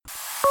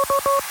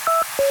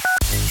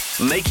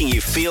making you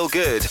feel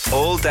good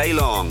all day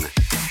long.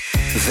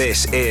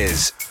 This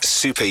is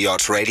Super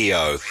Yacht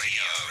Radio.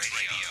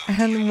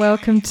 And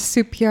welcome to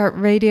Super Yacht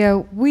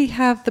Radio. We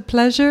have the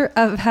pleasure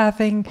of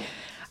having,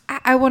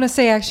 I want to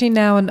say actually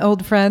now an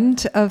old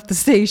friend of the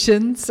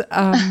stations.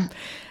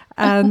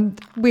 And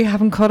we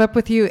haven't caught up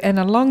with you in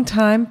a long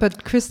time,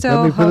 but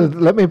Christelle...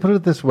 Let me put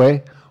it this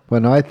way.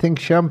 When I think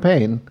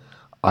champagne,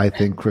 I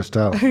think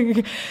Christelle.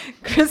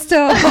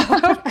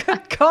 Christelle,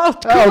 good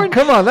God.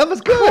 Come on, that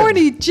was good.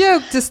 Corny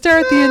joke to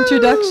start the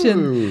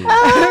introduction.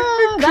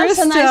 That's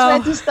a nice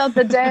way to start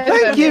the day.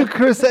 Thank you,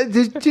 Chris.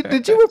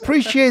 Did you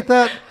appreciate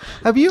that?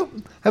 Have you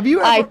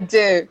ever, I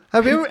do.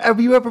 Have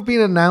you ever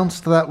been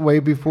announced that way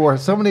before?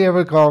 Has somebody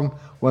ever gone,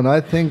 when I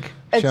think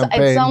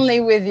champagne? It's only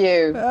with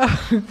you.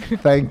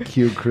 Thank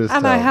you, Christelle.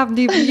 And I haven't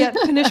even yet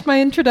finished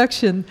my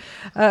introduction.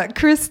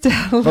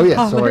 Christelle. Oh,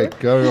 yes, sorry.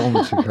 Go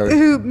on,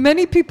 who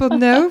many people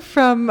know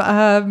from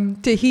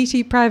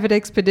Tahiti private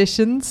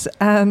expeditions.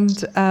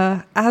 And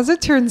as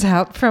it turns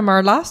out, from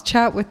our last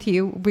chat with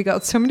you, we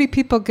got so many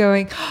people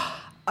going,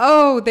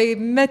 oh, they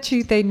met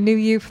you, they knew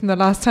you from the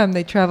last time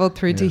they traveled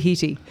through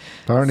Tahiti.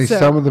 Apparently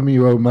some of them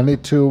you owe money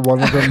to,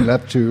 one of them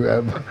left you.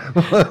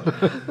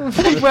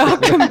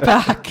 Welcome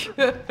back.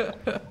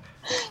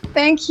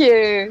 Thank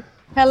you.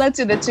 Hello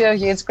to the two of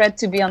you. It's great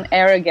to be on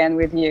air again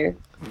with you.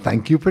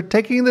 Thank you for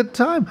taking the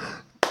time.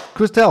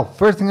 Christelle,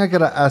 first thing I got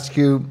to ask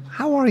you,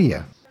 how are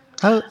you?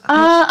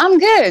 I'm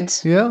good.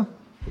 Yeah?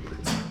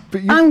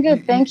 I'm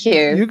good, thank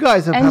you. You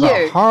guys have had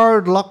a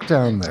hard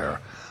lockdown there.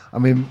 I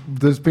mean,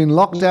 there's been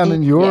lockdown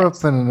in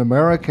Europe and in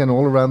America and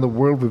all around the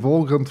world. We've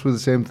all gone through the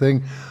same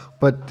thing.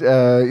 But,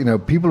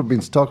 people have been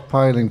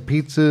stockpiling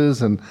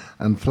pizzas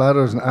and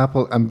flatters and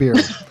apple and beer,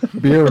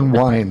 beer and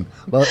wine.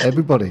 Well,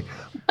 everybody.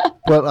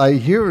 But I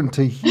hear in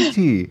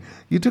Tahiti,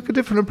 you took a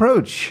different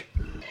approach.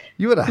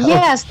 You had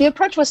Yes, the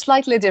approach was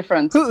slightly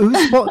different.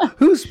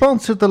 Who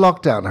sponsored the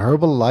lockdown?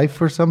 Herbalife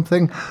or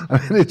something? I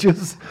mean,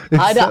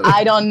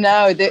 I don't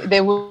know. They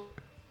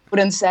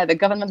wouldn't say. The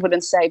government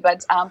wouldn't say.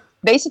 But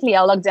basically,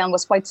 our lockdown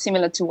was quite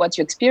similar to what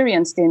you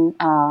experienced in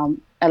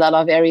a lot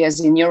of areas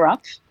in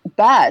Europe.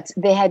 But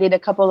they added a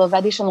couple of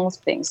additional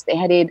things. They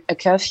added a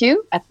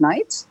curfew at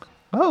night.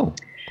 Oh,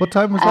 what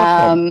time was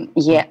that?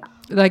 Yeah.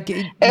 Like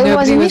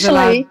nobody was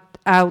allowed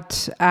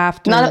out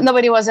after.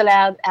 Nobody was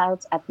allowed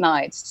out at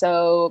night.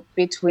 So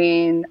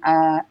between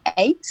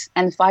 8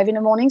 and 5 in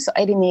the morning. So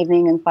 8 in the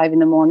evening and 5 in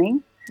the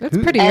morning. That's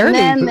pretty early.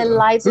 And then the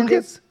lights who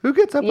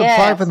gets up at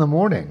 5 in the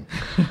morning?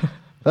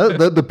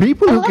 The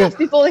people who get... A lot of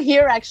people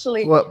here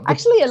actually...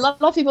 Actually, a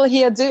lot of people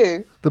here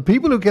do. The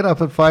people who get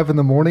up at 5 in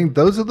the morning,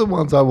 those are the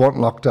ones I want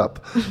locked up.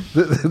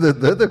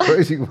 They're the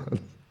crazy ones.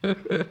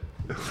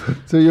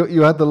 So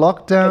you had the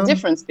lockdown? The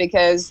difference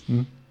because...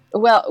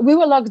 Well, we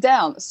were locked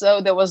down,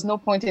 so there was no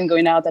point in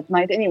going out at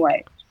night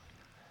anyway.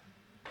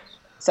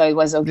 So it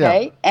was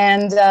okay.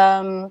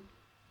 Yeah.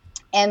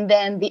 And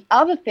then the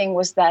other thing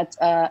was that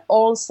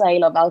all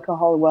sale of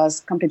alcohol was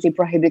completely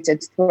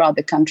prohibited throughout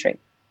the country.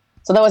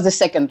 So that was the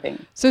second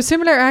thing. So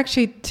similar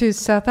actually to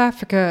South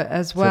Africa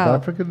as well.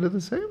 South Africa did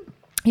the same?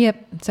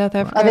 Yep, South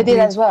Africa. Oh, they did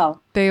as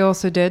well. They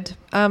also did.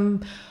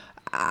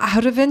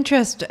 Out of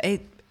interest...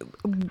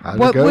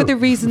 What were the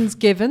reasons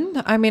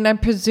given? I mean, I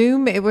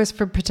presume it was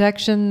for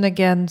protection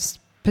against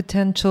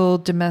potential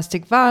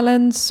domestic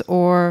violence,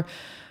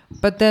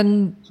 but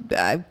then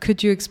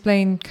could you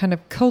explain kind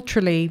of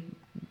culturally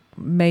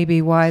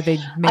maybe why they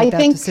made that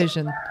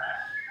decision?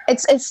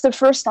 It's the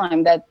first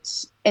time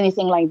that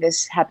anything like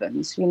this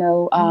happens, you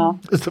know.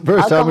 It's the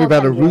first time we've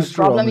had a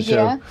rooster on the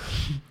show. I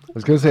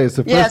was going to say, it's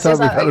the first time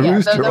we've had a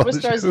rooster on the show. The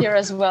rooster is here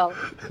as well.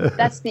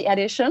 That's the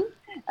addition.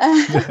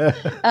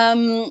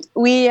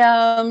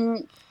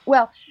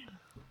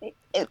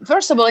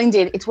 First of all,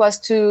 indeed, it was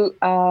to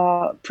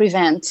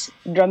prevent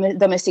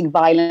domestic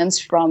violence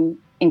from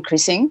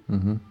increasing.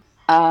 Mm-hmm.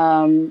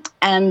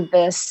 And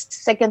the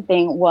second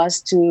thing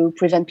was to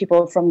prevent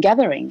people from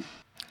gathering.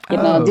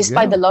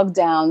 Despite the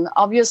lockdown,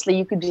 obviously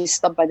you could be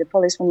stopped by the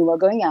police when you were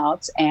going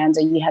out, and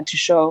you had to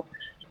show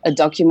a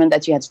document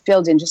that you had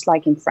filled in, just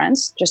like in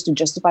France, just to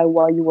justify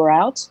why you were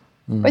out.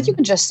 Mm-hmm. But you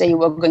could just say you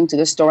were going to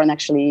the store and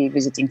actually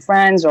visiting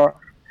friends.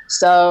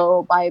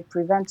 So by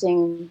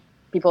preventing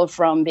people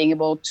from being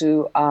able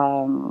to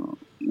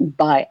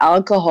buy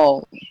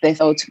alcohol, they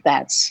thought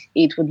that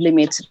it would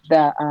limit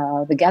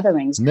the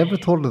gatherings. Never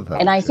thought of that.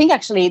 And I think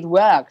actually it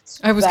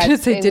worked. I was going to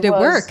say, did it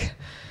work?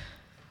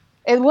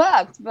 It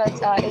worked, but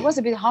it was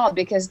a bit hard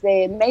because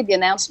they made the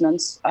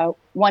announcements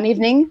one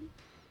evening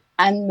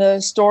and the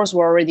stores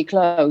were already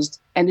closed.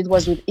 And it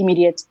was with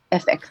immediate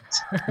effect.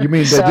 You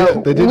mean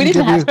they didn't we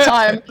didn't have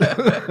time.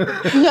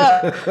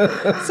 No.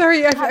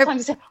 Sorry. I had time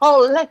to say,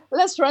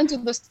 let's run to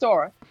the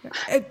store.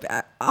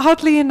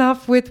 Oddly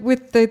enough,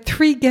 with the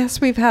 3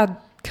 guests we've had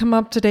come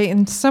up today,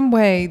 in some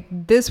way,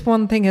 this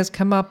one thing has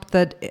come up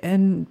that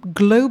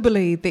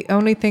globally, the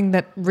only thing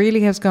that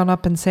really has gone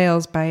up in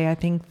sales by, I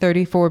think,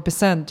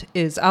 34%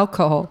 is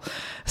alcohol.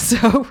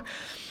 So...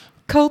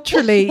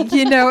 culturally,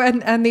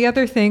 and the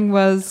other thing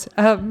was,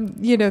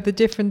 the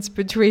difference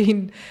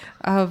between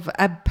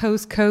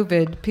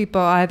post-COVID,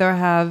 people either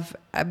have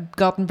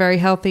gotten very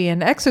healthy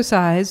and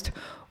exercised,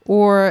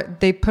 or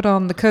they put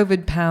on the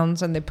COVID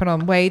pounds and they put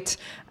on weight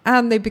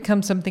and they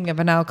become something of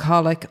an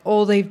alcoholic,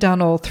 or they've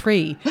done all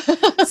three.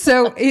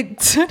 So it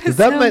sort of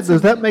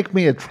does that make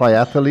me a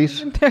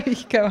triathlete? There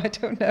you go. I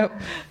don't know.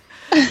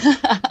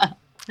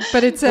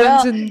 But it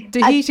sounds in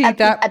Tahiti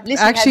that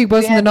actually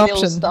wasn't an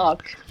option.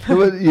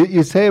 Well,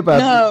 you say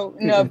about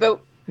but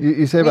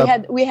you say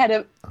about we had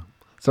a.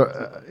 Sorry,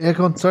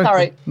 go on.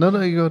 Sorry.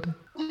 No, you go on.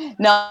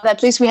 No,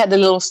 at least we had a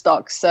little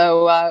stock,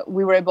 so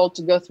we were able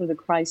to go through the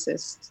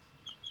crisis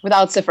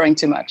without suffering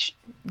too much.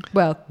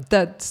 Well,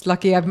 that's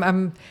lucky.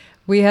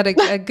 We had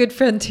a good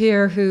friend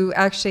here who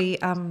actually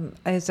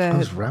is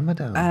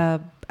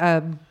a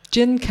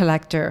gin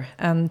collector,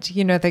 and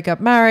they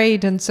got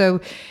married, and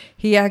so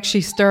he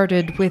actually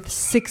started with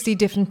 60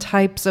 different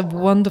types of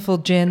wonderful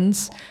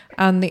gins,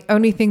 and the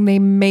only thing they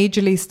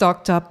majorly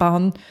stocked up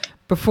on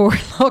before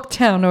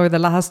lockdown or the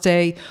last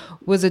day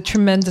was a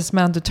tremendous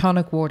amount of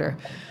tonic water.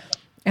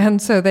 And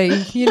so they,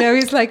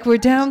 he's like, we're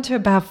down to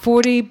about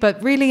 40,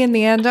 but really in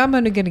the end, I'm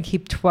only going to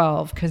keep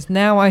 12 because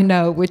now I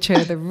know which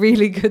are the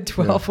really good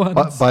 12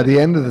 ones. By the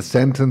end of the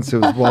sentence, it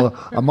was, well,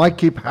 I might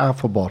keep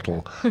half a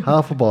bottle.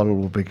 Half a bottle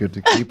will be good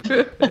to keep.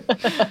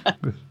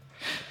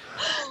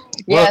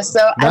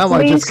 So now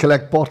I just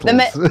collect bottles.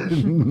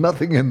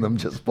 Nothing in them,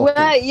 just bottles.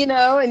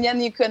 Well, and then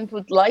you can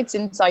put lights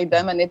inside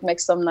them and it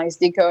makes some nice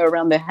deco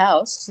around the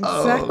house.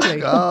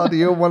 Exactly. Oh, God,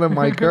 you're one of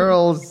my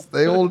girls.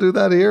 They all do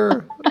that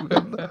here.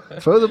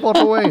 Throw the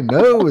bottle away.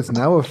 No, it's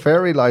now a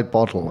fairy light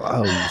bottle.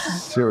 Oh,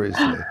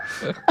 seriously.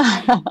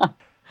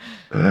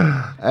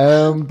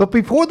 But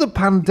before the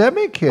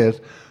pandemic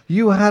hit,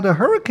 you had a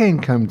hurricane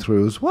come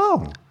through as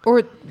well.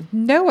 Or,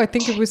 no, I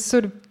think it was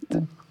sort of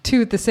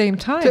two at the same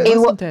time,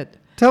 wasn't it?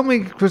 Tell me,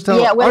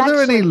 Christelle, are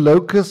there any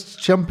locusts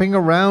jumping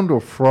around or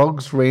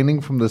frogs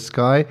raining from the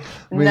sky?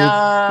 I mean,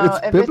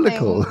 it's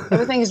biblical.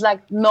 Everything is like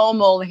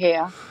normal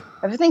here.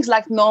 Everything's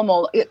like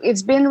normal.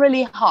 It's been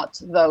really hot,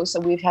 though.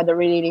 So we've had a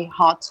really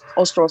hot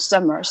Austral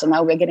summer. So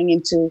now we're getting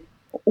into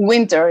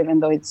winter, even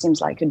though it seems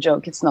like a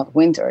joke. It's not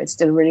winter. It's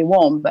still really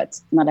warm, but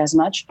not as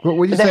much. Well,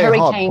 when you say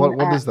hurricane, hot,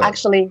 what is that?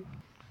 Actually,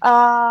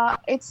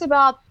 it's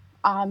about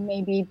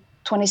maybe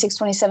 26,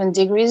 27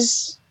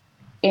 degrees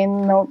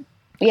in...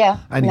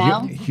 and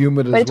now.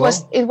 Humid as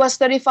well? It was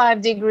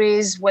 35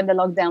 degrees when the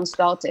lockdown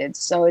started,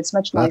 so it's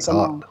much nicer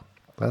now.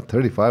 That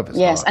 35 is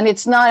Yes, hot. and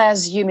it's not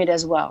as humid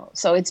as well,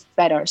 so it's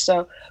better.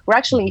 So we're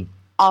actually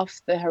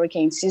off the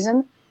hurricane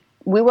season.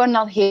 We were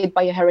not hit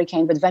by a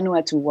hurricane, but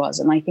Vanuatu was,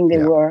 and I think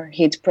they were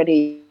hit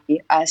pretty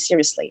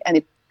seriously.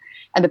 And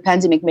the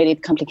pandemic made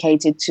it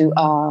complicated to,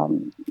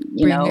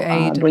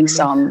 bring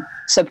some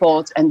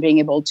support and being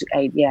able to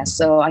aid. Yeah,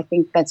 so I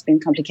think that's been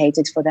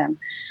complicated for them.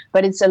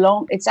 But it's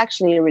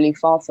actually really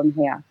far from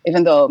here,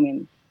 even though,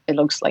 it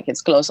looks like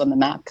it's close on the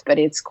map, but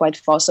it's quite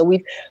far. So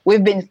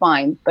we've been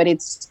fine, but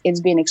it's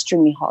been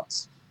extremely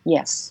hot.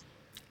 Yes.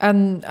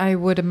 And I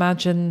would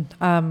imagine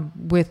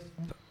with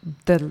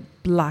the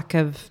lack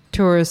of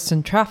tourists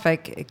and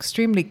traffic,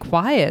 extremely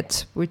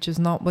quiet, which is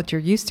not what you're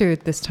used to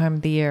at this time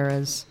of the year,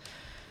 as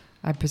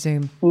I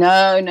presume.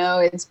 No,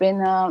 it's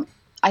been.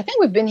 I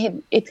think we've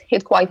been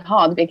hit quite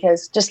hard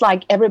because just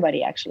like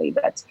everybody actually,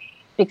 but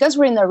because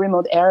we're in a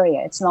remote area,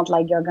 it's not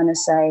like you're going to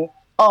say,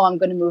 "Oh, I'm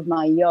going to move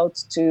my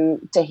yacht to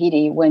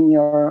Tahiti" when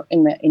you're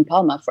in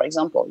Palma, for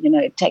example.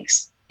 It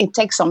takes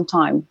some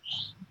time.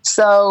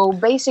 So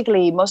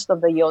basically, most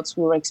of the yachts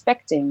we were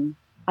expecting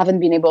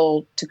haven't been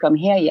able to come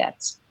here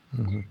yet.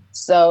 Mm-hmm.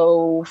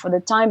 So for the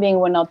time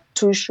being, we're not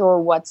too sure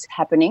what's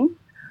happening.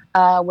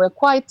 We're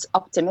quite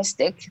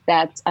optimistic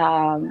that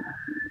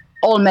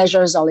all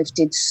measures are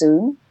lifted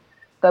soon,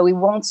 but we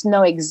won't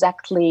know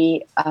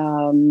exactly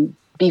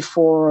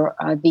before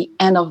the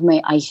end of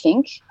May, I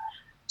think.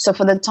 So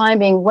for the time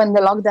being, when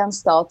the lockdown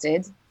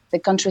started, the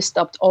country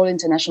stopped all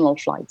international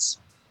flights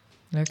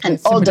and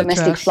all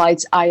domestic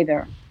flights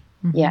either.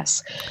 Mm-hmm.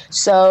 Yes.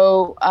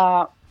 So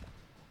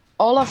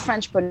all of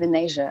French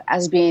Polynesia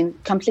has been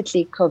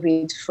completely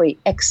COVID-free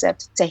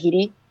except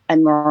Tahiti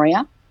and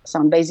Moorea. So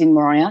I'm based in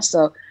Moorea.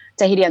 So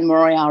Tahiti and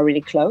Moorea are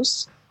really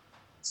close.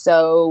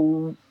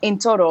 So in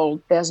total,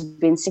 there's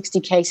been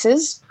 60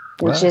 cases,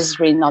 which is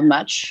really not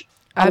much.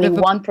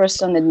 One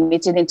person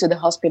admitted into the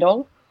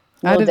hospital,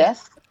 no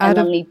death. Out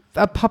of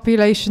a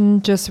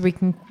population, just so we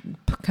can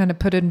kind of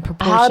put it in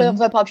proportion. Out of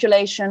a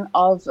population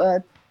of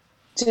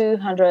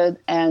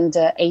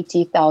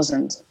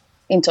 280,000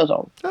 in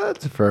total.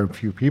 That's a fair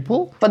few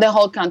people. For the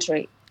whole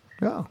country.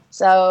 Yeah.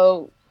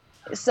 So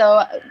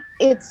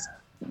it's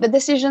the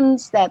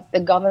decisions that the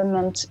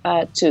government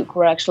took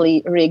were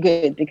actually really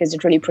good because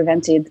it really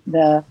prevented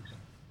the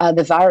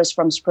virus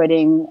from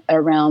spreading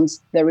around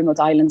the remote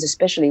islands,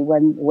 especially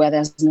where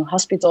there's no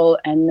hospital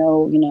and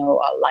no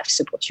life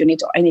support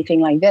unit or anything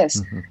like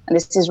this. Mm-hmm. And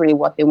this is really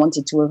what they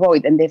wanted to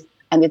avoid, and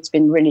it's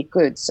been really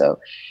good. So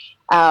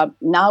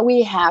now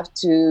we have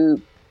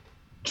to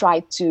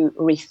try to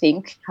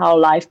rethink how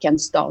life can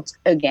start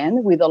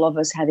again with all of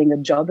us having a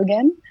job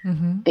again,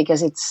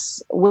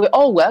 because we're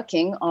all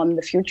working on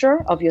the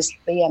future,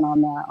 obviously, and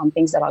on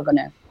things that are going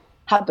to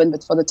happen.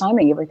 But for the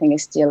timing, everything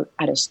is still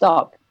at a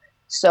stop.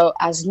 So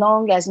as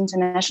long as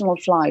international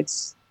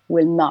flights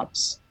will not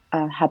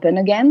happen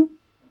again,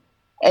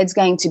 it's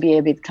going to be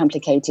a bit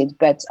complicated.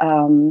 But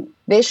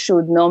this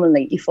should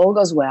normally, if all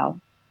goes well,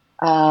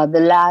 the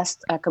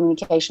last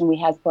communication we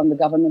had from the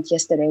government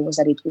yesterday was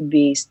that it would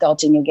be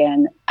starting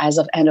again as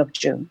of end of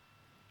June.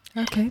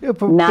 Okay. Yeah,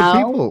 but now,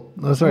 people,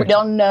 we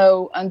don't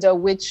know under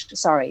which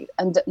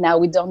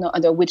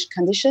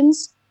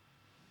conditions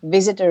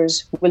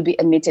visitors will be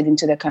admitted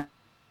into the country.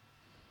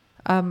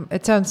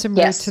 It sounds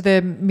similar to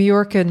the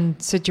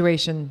Majorcan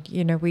situation.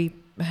 You know, we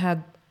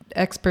had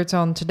experts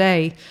on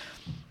today,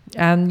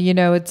 and, you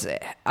know, it's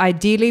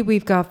ideally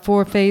we've got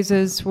 4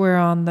 phases. We're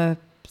on the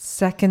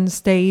second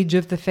stage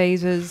of the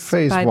phases.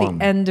 Phase by 1.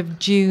 the end of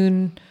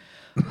June.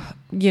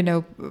 You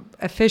know,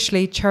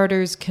 officially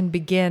charters can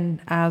begin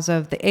as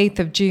of the 8th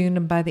of June,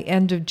 and by the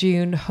end of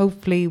June,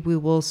 hopefully we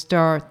will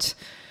start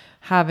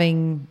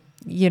having,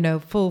 you know,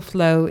 full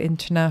flow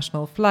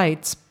international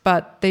flights.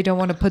 But they don't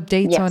want to put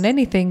dates on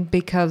anything,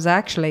 because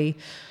actually,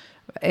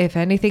 if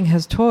anything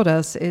has taught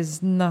us,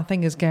 is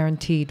nothing is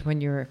guaranteed when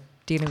you're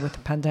dealing with the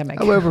pandemic.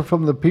 However,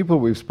 from the people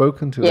we've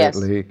spoken to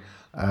lately,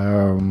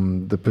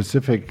 the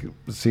Pacific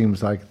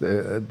seems like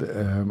a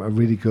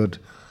really good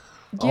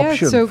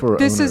option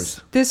for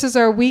owners. This is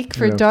our week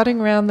for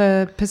dotting around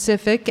the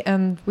Pacific,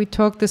 and we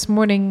talked this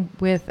morning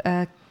with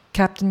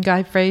Captain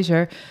Guy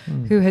Fraser,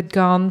 who had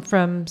gone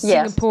from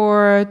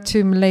Singapore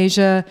to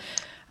Malaysia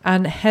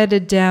and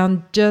headed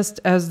down just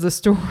as the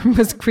storm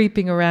was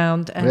creeping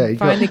around, and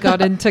finally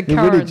got into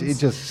Cairns. He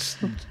just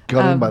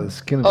got in by the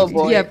skin of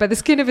his teeth. Yeah, by the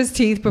skin of his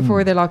teeth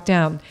before they locked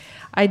down.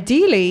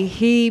 Ideally,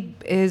 he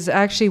is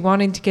actually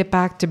wanting to get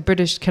back to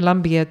British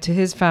Columbia to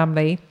his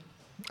family.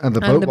 And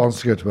the boat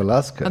wants to go to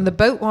Alaska. And the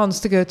boat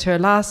wants to go to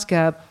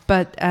Alaska.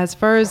 But as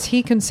far as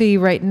he can see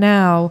right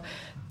now,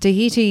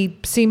 Tahiti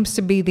seems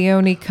to be the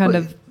only kind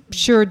of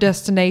sure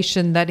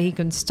destination that he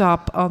can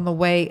stop on the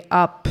way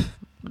up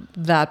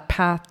that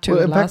path to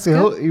Alaska.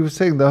 In fact, he was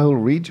saying the whole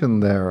region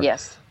there.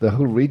 Yes. The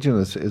whole region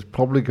is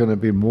probably going to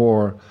be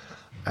more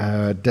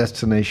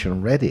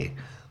destination ready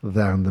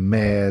than the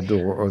Med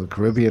or the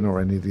Caribbean or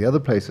any of the other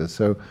places.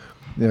 So,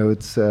 you know,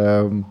 it's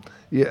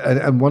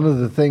and one of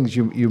the things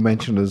you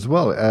mentioned as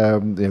well,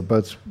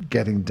 about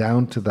getting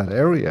down to that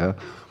area.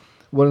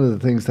 One of the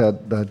things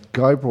that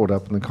Guy brought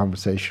up in the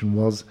conversation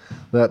was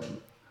that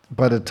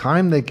by the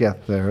time they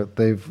get there,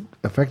 they've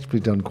effectively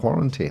done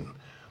quarantine.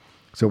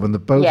 So when the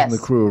boat and the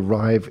crew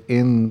arrive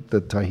in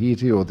the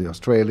Tahiti or the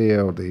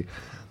Australia or the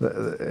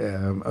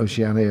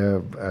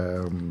Oceania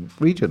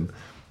region,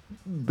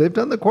 they've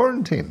done the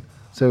quarantine.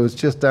 So it's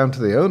just down to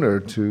the owner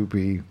to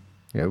be,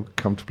 you know,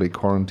 comfortably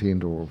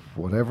quarantined or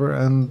whatever,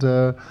 and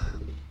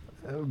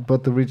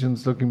but the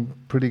region's looking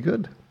pretty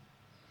good.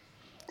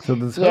 So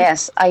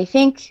there's I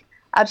think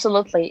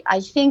absolutely. I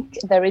think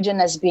the region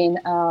has been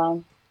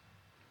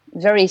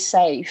very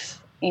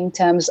safe in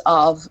terms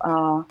of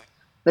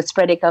the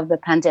spreading of the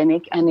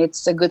pandemic, and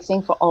it's a good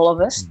thing for all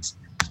of us.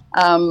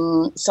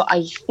 So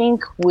I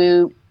think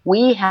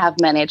we have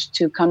managed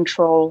to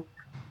control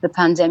the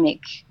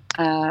pandemic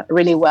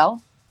really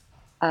well.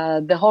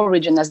 The whole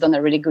region has done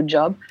a really good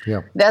job.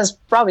 Yeah. There's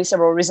probably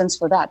several reasons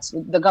for that.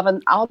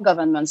 Our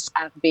governments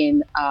have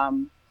been,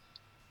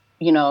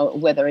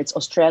 whether it's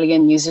Australia,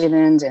 New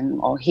Zealand,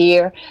 or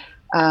here,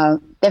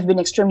 they've been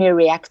extremely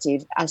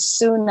reactive. As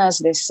soon as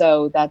they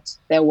saw that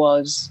there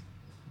was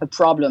a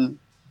problem,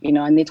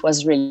 and it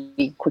was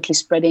really quickly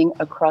spreading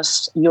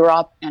across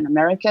Europe and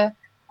America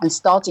and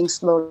starting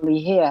slowly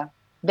here,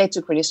 they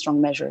took really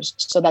strong measures.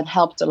 So that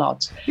helped a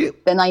lot. Yeah.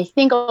 Then I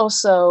think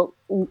also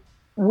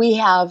we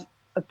have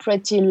a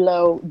pretty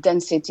low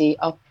density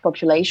of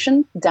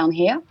population down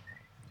here,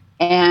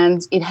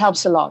 and it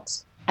helps a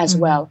lot as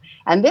well.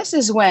 And this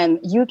is when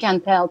you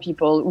can tell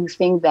people who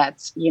think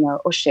that,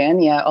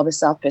 Oceania or the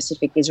South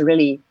Pacific is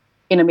really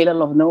in the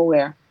middle of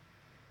nowhere.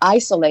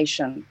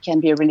 Isolation can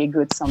be really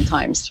good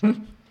sometimes.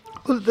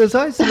 Well, there's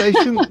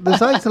isolation,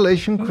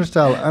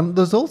 Christelle, and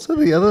there's also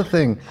the other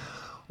thing,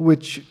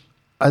 which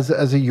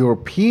as a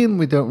European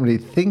we don't really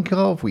think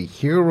of, we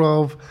hear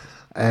of,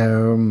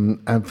 and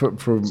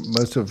for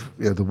most of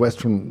the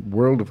Western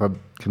world, if I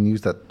can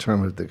use that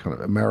term, of the kind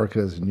of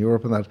Americas and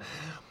Europe and that,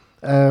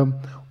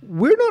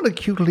 we're not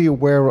acutely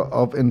aware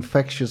of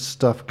infectious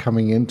stuff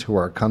coming into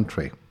our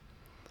country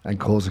and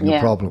causing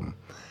a problem.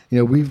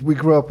 We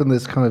grew up in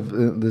this kind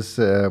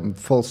of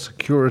false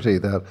security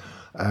that,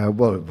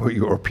 we're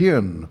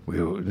European,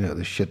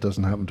 this shit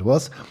doesn't happen to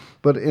us.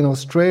 But in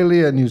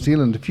Australia and New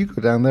Zealand, if you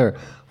go down there,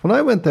 when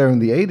I went there in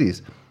the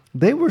 80s,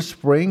 they were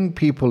spraying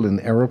people in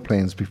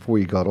aeroplanes before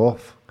you got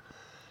off.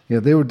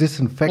 They were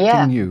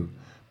disinfecting you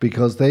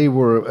because they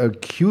were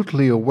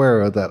acutely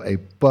aware that a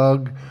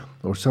bug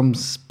or some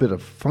bit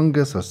of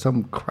fungus or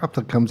some crap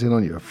that comes in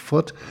on your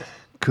foot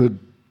could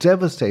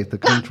devastate the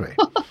country.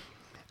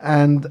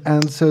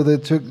 And so they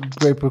took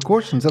great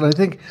precautions. And I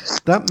think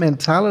that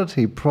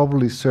mentality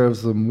probably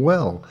serves them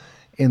well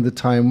in the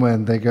time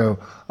when they go,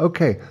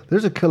 okay,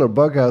 there's a killer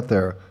bug out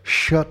there,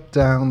 shut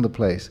down the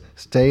place,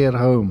 stay at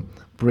home,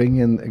 bring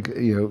in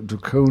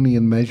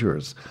draconian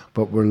measures,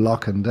 but we're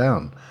locking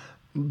down.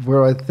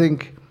 Where I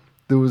think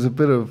there was a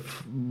bit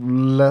of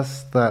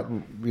less that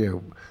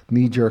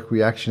knee-jerk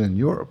reaction in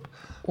Europe.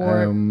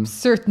 Or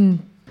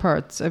certain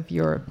parts of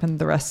Europe and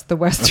the rest of the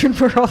Western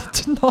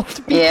world, not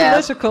to be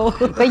political.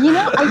 But I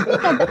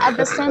think at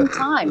the same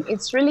time,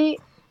 it's really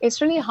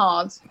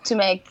hard to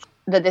make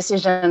the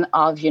decision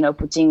of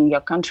putting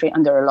your country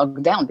under a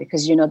lockdown,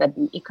 because that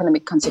the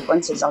economic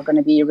consequences are going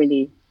to be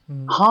really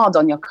hard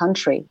on your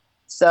country.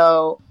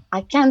 So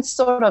I can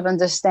sort of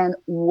understand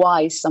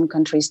why some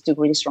countries took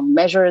really strong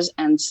measures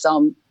and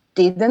some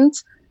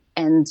didn't.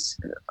 And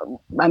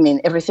I mean,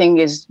 everything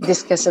is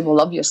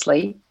discussable,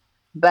 obviously.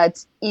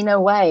 But in a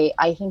way,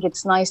 I think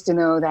it's nice to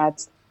know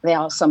that there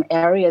are some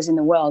areas in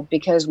the world,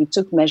 because we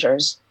took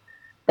measures,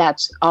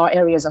 that our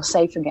areas are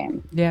safe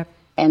again. Yeah.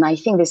 And I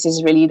think this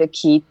is really the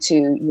key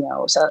to,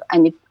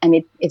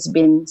 it's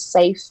been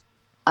safe.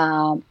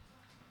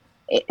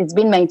 It's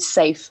been made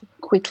safe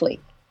quickly.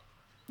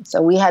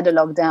 So we had a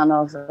lockdown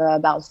of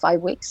about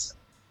 5 weeks.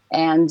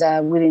 And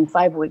within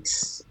 5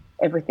 weeks,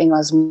 everything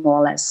was more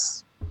or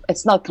less,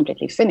 it's not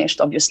completely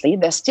finished, obviously.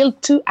 There's still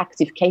 2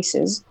 active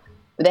cases.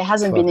 But there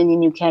hasn't been any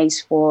new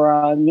case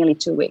for nearly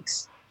 2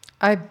 weeks.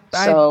 And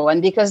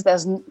because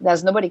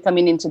there's nobody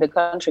coming into the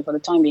country for the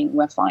time being,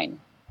 we're fine.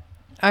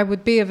 I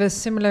would be of a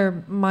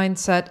similar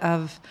mindset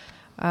of,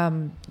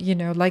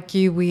 like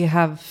you, we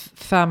have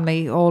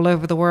family all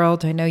over the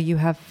world. I know you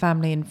have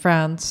family in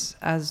France,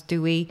 as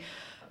do we.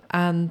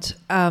 And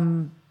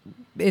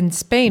in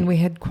Spain, we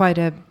had quite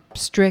a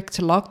strict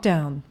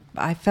lockdown.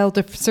 I felt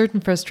a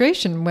certain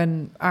frustration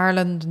when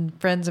Ireland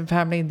and friends and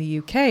family in the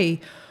UK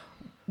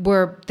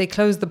they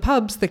closed the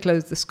pubs, they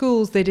closed the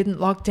schools, they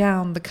didn't lock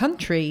down the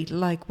country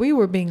like we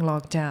were being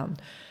locked down.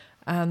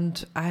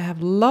 And I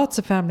have lots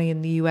of family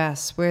in the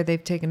US where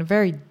they've taken a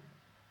very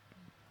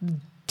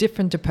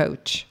different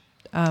approach.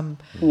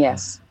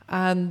 Yes.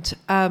 And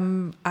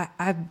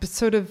I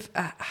sort of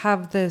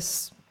have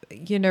this,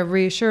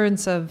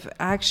 reassurance of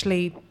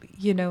actually,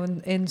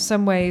 in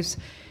some ways,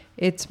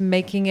 it's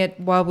making it,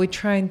 while we're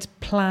trying to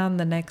plan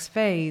the next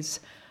phase,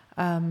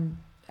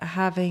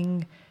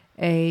 having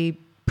a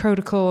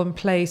protocol in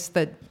place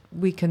that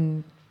we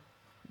can,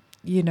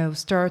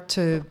 start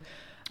to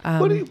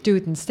do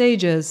it in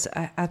stages,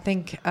 I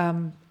think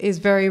is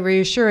very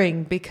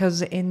reassuring,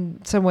 because in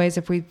some ways,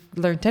 if we've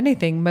learned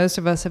anything, most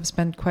of us have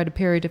spent quite a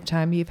period of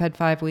time. You've had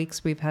 5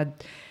 weeks, we've had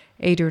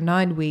 8 or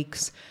 9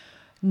 weeks.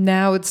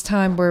 Now it's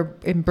time we're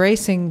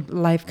embracing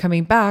life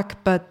coming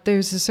back, but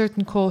there's a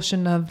certain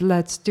caution of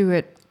let's do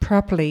it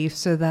properly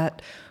so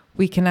that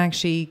we can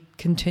actually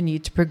continue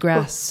to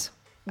progress.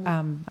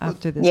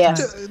 After this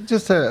time.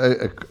 Just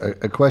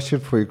a question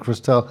for you,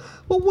 Christelle.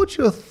 Well, what's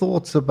your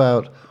thoughts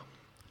about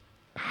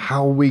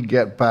how we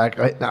get back?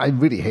 I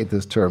really hate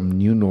this term,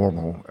 new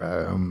normal,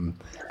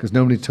 because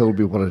nobody told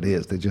me what it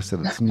is. They just said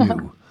it's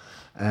new.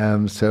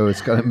 So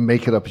it's got to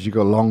make it up as you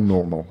go along,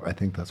 normal. I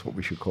think that's what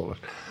we should call it.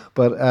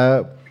 But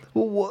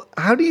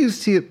how do you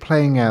see it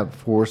playing out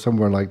for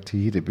somewhere like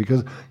Tahiti?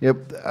 Because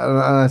and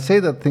I say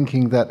that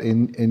thinking that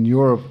in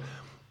Europe,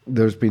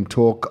 there's been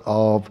talk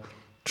of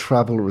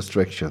travel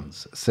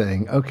restrictions,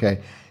 saying,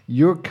 okay,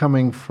 you're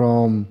coming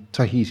from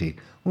Tahiti.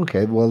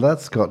 Okay, well,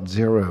 that's got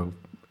 0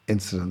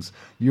 incidents.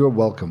 You're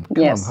welcome.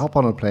 Come on, hop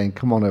on a plane.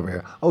 Come on over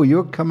here. Oh,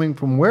 you're coming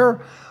from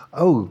where?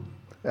 Oh,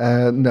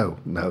 no.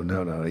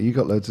 You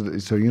got loads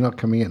of, so you're not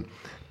coming in.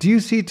 Do you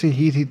see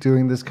Tahiti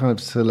doing this kind of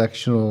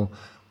selectional,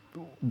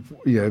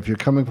 if you're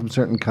coming from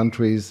certain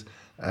countries,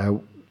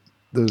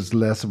 there's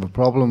less of a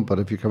problem, but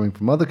if you're coming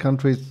from other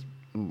countries,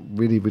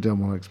 really, we don't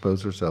want to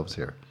expose ourselves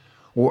here?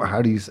 Or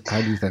how do you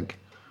think?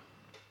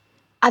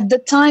 At the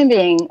time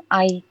being,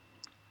 I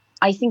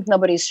think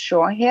nobody's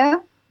sure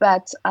here.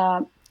 But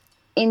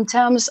in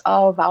terms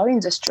of our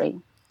industry,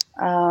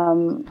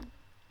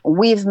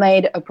 we've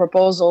made a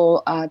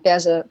proposal.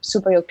 There's a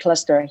super yacht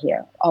cluster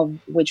here, of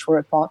which we're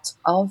a part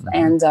of,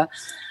 and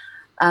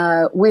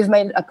we've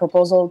made a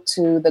proposal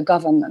to the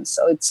government.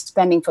 So it's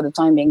pending for the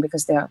time being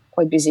because they're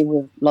quite busy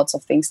with lots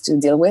of things to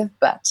deal with.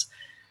 But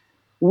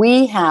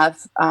we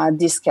have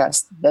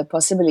discussed the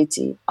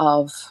possibility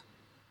of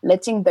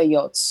letting the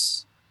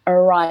yachts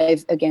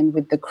arrive again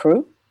with the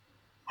crew,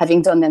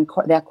 having done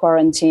their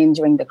quarantine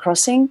during the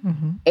crossing.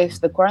 Mm-hmm. If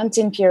the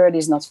quarantine period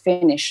is not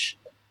finished,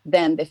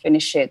 then they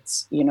finish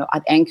it,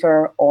 at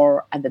anchor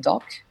or at the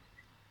dock.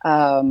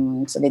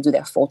 So they do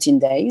their 14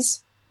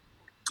 days.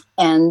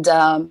 And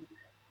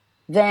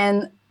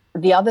then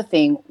the other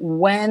thing,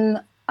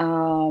 when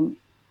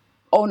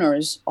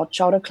owners or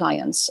charter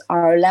clients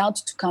are allowed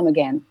to come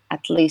again,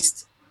 at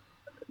least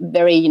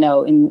very,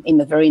 in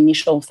the very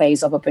initial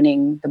phase of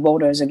opening the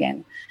borders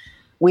again,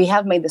 we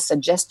have made the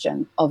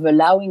suggestion of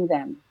allowing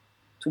them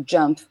to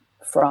jump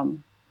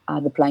from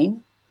the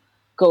plane,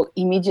 go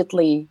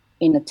immediately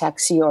in a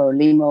taxi or a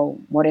limo,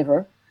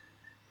 whatever,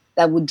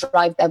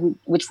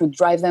 which would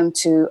drive them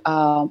to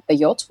the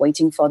yacht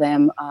waiting for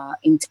them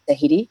in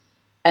Tahiti,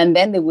 and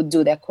then they would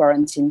do their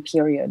quarantine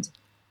period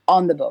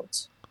on the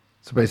boat.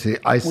 So basically,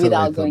 isolate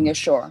without them. going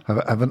ashore.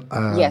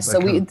 Yes.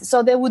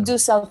 So they would do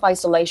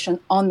self-isolation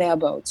on their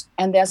boat,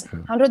 and there's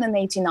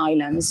 118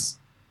 islands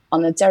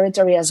on a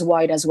territory as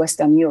wide as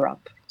Western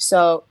Europe.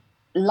 So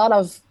a lot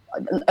of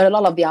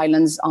the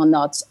islands are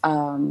not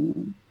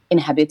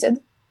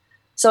inhabited.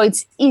 So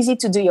it's easy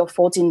to do your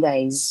 14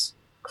 days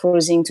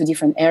cruising to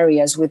different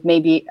areas with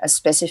maybe a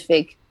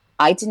specific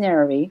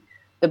itinerary.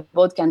 The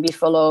boat can be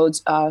followed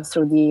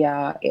through the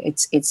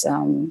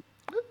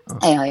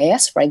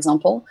AIS, for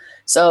example.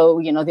 So,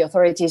 the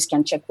authorities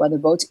can check where the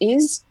boat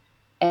is.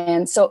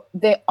 And so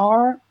there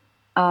are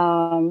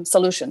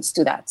solutions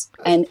to that.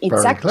 And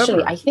it's actually,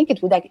 clever. I think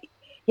it would,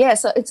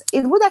 so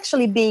it would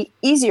actually be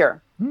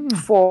easier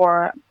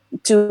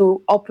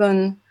to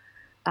open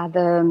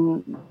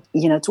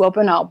to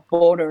open our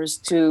borders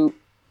to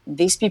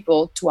these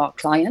people, to our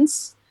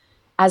clients,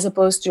 as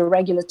opposed to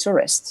regular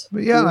tourists,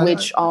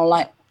 are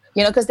like,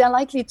 because they're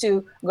likely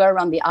to go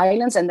around the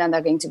islands and then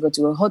they're going to go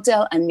to a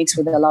hotel and mix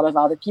with a lot of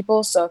other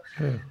people. So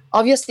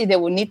obviously there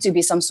will need to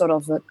be some sort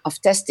of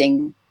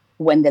testing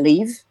when they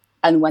leave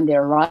and when they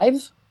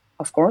arrive,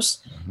 of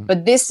course. Mm-hmm.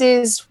 But this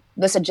is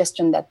the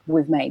suggestion that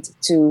we've made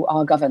to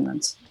our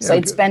government. So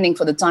it's pending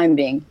for the time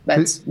being,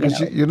 but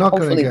you're not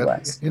going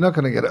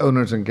to get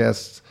owners and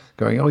guests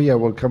going, oh yeah,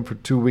 we'll come for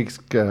 2 weeks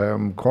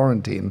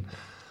quarantine.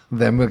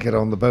 Then we'll get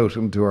on the boat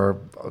and do our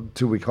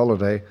 2-week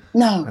holiday.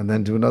 No. And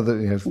then do another,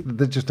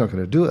 they're just not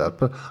going to do that.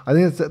 But I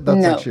think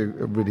that's actually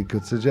a really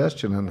good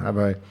suggestion, and have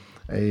a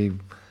kind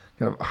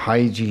of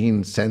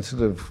hygiene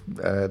sensitive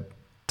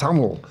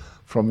tunnel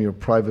from your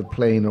private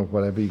plane or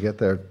whatever you get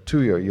there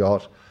to your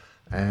yacht,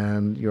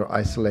 and you're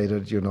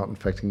isolated, you're not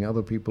infecting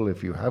other people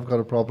if you have got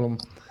a problem.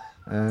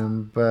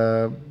 And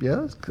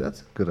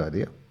that's a good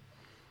idea.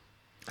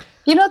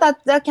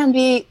 That can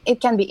be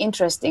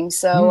interesting.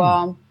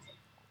 So,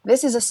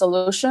 this is a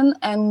solution,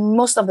 and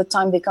most of the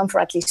time they come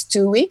for at least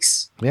 2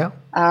 weeks. Yeah.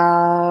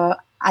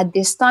 At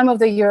this time of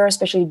the year,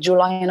 especially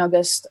July and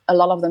August, a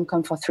lot of them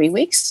come for 3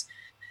 weeks.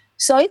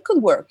 So it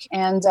could work.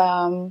 And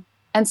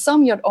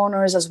some yacht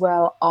owners as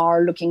well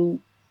are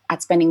looking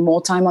at spending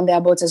more time on their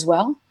boats as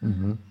well.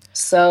 Mm-hmm.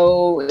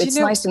 So it's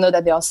nice to know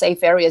that there are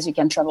safe areas you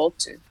can travel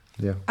to.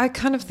 Yeah. I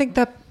kind of think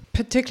that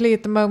particularly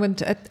at the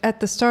moment, at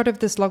the start of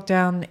this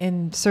lockdown,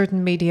 in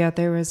certain media,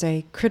 there is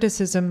a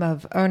criticism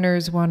of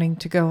owners wanting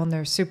to go on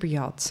their super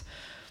yachts.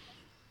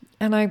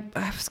 And I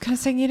was kind of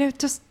saying, it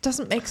just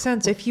doesn't make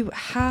sense. If you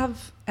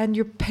have, and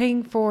you're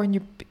paying for, and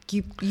you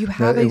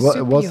have a super yacht.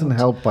 It wasn't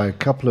helped by a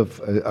couple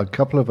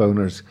of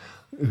owners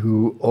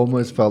who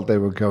almost felt they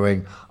were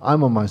going,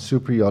 I'm on my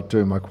super yacht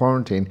doing my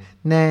quarantine.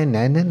 Nah.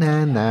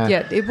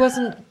 Yeah, it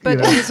wasn't, but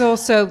it was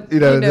also...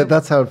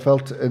 that's how it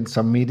felt in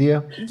some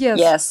media.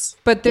 Yes.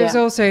 But there's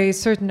also a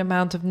certain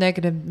amount of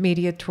negative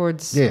media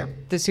towards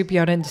the super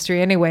yacht industry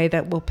anyway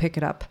that will pick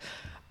it up.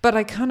 But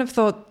I kind of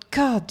thought,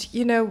 God,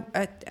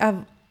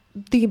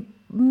 the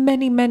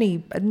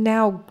many,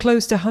 now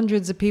close to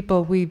hundreds of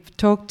people we've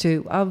talked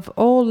to of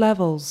all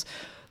levels,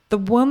 the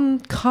one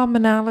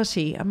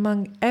commonality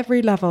among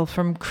every level,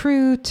 from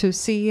crew to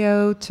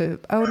CEO to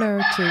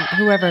owner to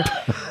whoever,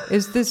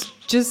 is this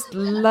just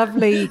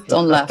lovely...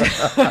 Don't laugh.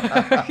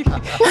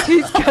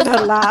 He's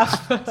gonna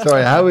laugh.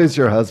 Sorry, how is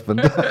your husband?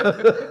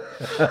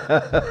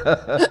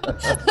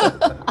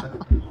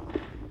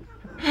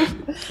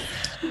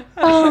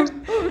 I've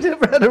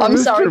never had a I'm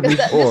sorry,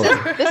 before.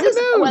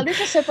 This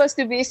is supposed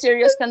to be a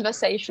serious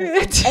conversation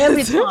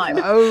every time.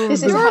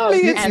 This is normally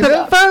it's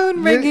the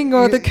phone ringing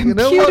or the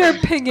computer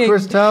pinging.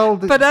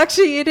 Christelle, but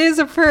actually it is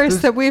a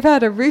first that we've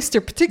had a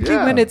rooster,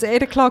 particularly when it's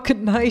 8:00 at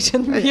night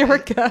in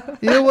Mallorca.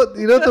 You know what?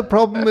 The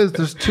problem is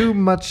there's too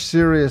much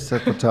serious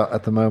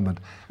at the moment.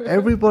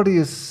 Everybody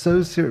is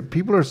so serious.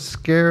 People are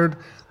scared.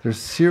 They're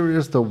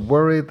serious. They're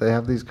worried. They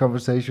have these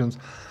conversations,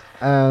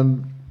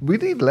 and we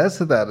need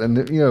less of that. And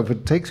if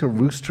it takes a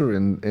rooster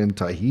in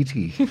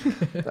Tahiti,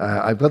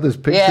 I've got this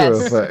picture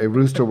of a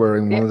rooster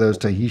wearing one of those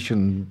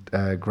Tahitian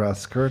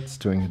grass skirts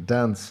doing a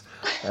dance.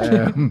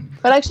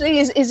 But actually,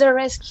 it's a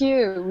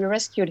rescue. We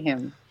rescued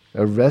him.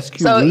 A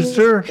rescue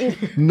rooster?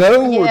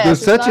 No,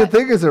 there's such a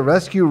thing as a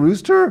rescue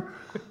rooster?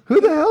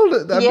 Who the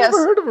hell? I've never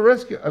heard of a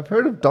rescue. I've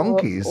heard of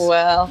donkeys.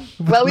 Well,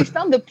 we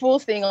found the poor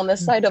thing on the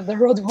side of the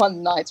road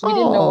one night. We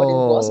didn't know what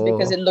it was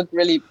because it looked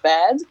really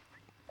bad.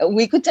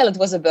 We could tell it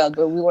was a bird,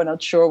 but we were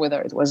not sure whether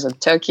it was a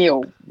turkey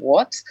or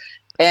what.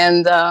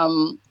 And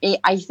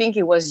I think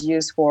it was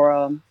used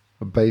for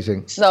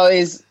baiting. So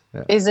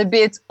it's a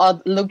bit odd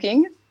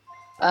looking,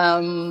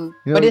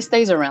 but it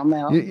stays around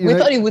now. We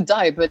thought he would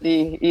die, but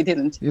he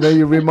didn't.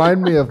 You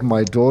remind me of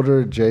my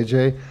daughter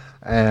JJ,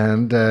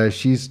 and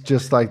she's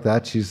just like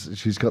that.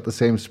 She's got the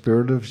same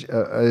spirit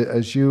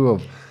as you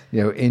of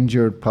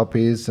injured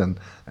puppies and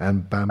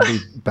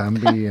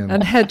Bambi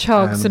and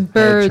hedgehogs and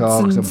birds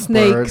and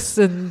snakes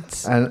and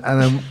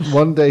then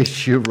one day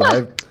she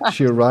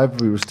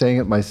arrived. We were staying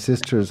at my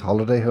sister's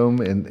holiday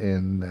home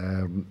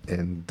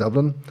in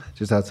Dublin,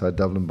 just outside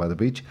Dublin by the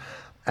beach,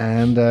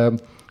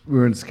 and we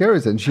were in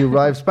Skerries, and she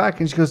arrives back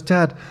and she goes,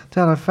 Dad,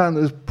 I found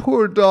this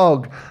poor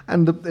dog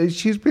and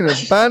she's been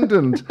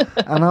abandoned.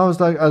 And I was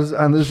like,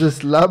 and there's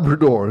this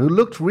Labrador who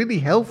looked really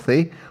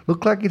healthy,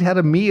 looked like he'd had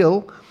a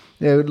meal,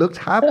 looked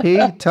happy,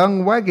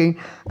 tongue wagging.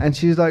 And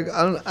she's like,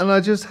 and I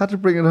just had to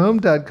bring it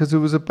home, Dad, because it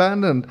was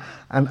abandoned.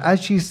 And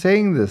as she's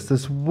saying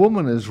this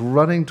woman is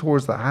running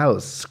towards the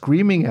house,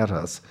 screaming at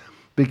us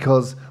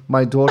because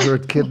my daughter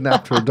had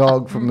kidnapped her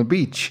dog from the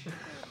beach.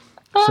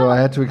 So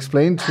I had to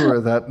explain to her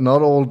that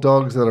not all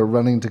dogs that are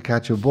running to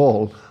catch a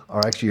ball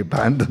are actually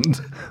abandoned.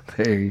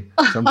 They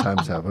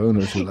sometimes have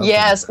owners who love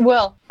them.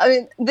 Well, I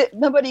mean,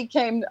 nobody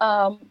claimed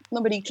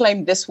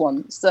this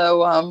one,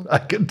 so I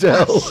can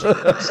tell. so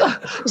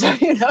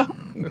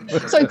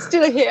it's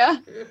still here.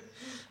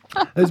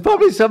 There's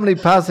probably somebody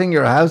passing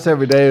your house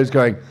every day who's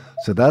going,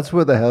 so that's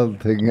where the hell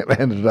thing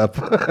ended up.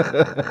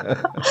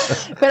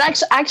 But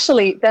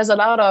actually, there's a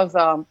lot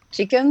of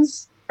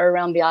chickens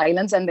around the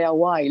islands, and they're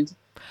wild.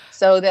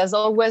 So there's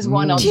always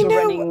one or two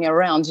running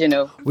around,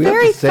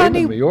 Very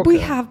funny. We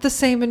have the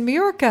same in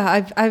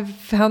Mallorca. I've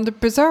found it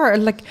bizarre.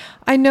 Like,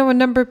 I know a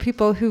number of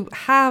people who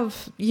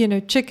have,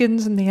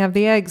 chickens and they have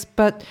the eggs,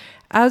 but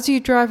as you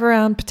drive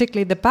around,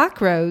 particularly the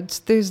back roads,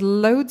 there's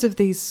loads of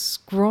these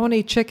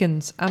scrawny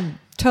chickens. I'm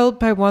told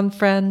by one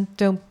friend,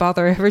 don't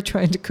bother ever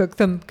trying to cook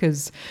them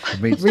because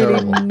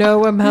really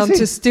no amount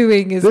of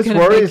stewing is going to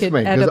make it edible. This worries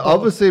me because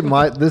obviously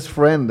this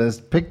friend has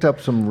picked up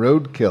some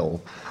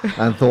roadkill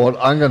and thought,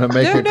 I'm going to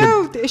make it.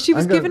 No, she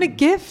was given a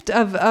gift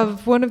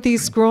of one of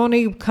these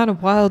scrawny kind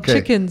of wild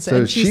chickens. So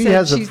and she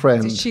has a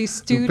friend who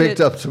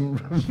picked up some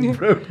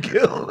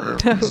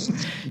roadkill. No,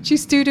 she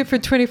stewed it for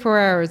 24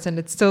 hours and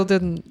it still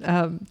didn't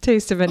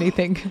taste of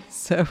anything.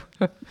 So...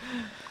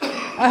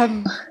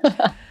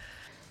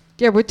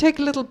 yeah, we'll take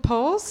a little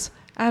pause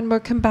and we'll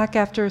come back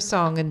after a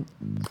song.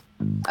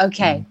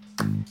 Okay.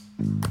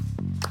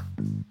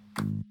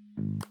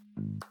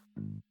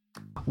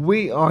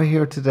 We are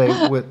here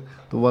today with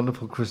the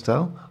wonderful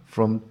Christelle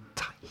from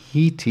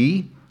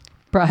Tahiti.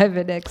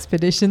 Private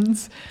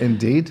Expeditions.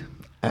 Indeed.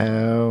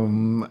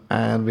 And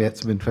we had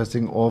some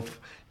interesting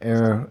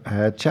off-air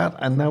chat,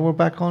 and now we're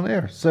back on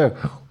air. So,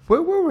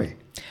 where were we?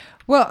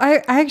 Well,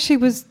 I actually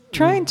was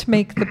trying to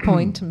make the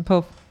point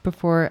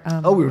before...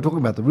 we were talking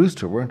about the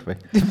rooster, weren't we?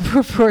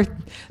 Before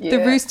the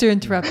rooster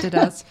interrupted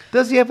us.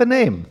 Does he have a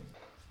name?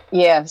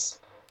 Yes.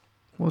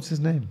 What's his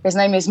name? His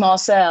name is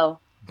Marcel.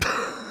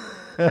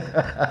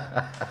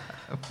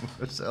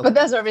 Marcel. But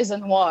there's a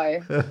reason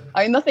why.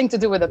 I mean, nothing to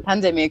do with the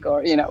pandemic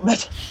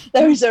but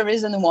there is a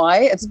reason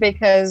why. It's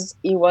because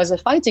he was a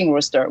fighting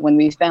rooster when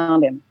we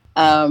found him.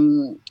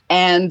 And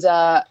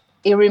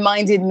he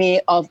reminded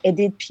me of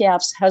Edith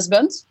Piaf's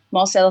husband,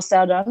 Marcel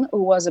Cerdan,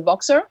 who was a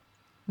boxer.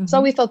 Mm-hmm.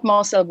 So we thought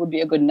Marcel would be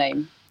a good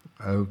name.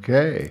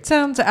 Okay.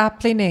 Sounds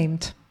aptly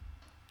named.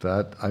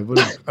 That I would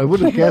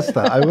have guessed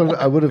that.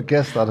 I would have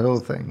guessed that whole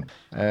thing.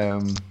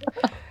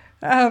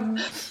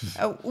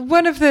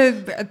 One of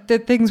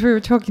the things we were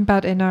talking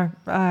about in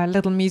our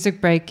little music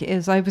break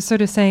is I was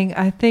sort of saying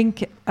I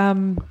think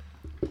the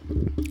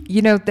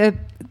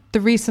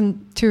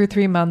recent 2 or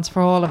 3 months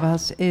for all of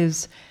us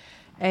is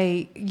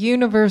a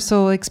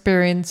universal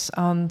experience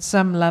on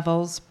some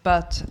levels,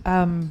 but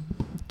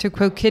to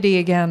quote Kitty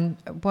again,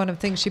 one of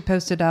the things she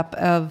posted up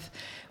of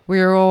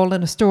we're all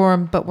in a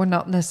storm, but we're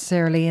not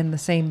necessarily in the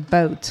same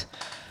boat.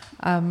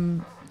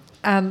 And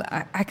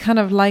I kind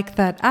of like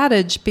that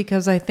adage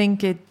because I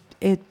think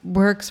it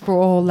works for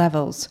all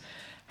levels.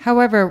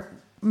 However,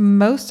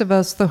 most of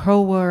us, the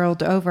whole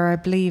world over, I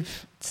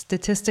believe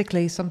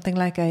statistically something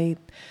like a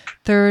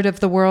third of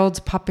the world's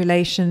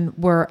population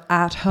were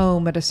at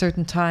home at a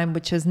certain time,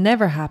 which has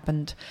never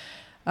happened.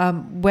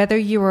 Whether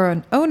you are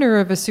an owner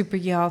of a super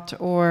yacht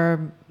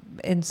or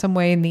in some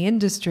way in the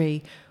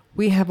industry,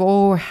 we have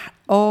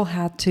all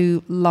had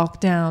to lock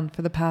down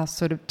for the past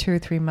sort of 2 or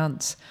 3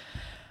 months.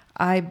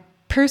 I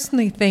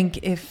personally think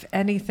if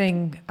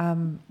anything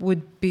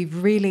would be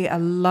really a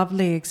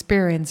lovely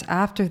experience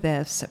after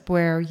this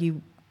where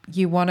you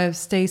want to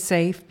stay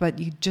safe but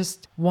you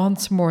just want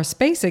some more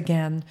space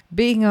again,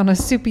 being on a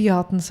super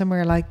yacht in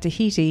somewhere like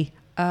Tahiti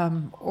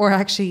or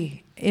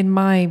actually in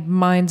my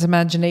mind's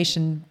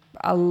imagination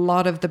a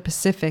lot of the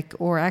Pacific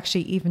or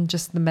actually even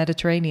just the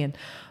Mediterranean,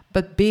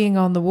 but being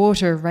on the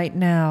water right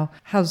now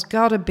has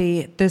got to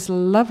be this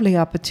lovely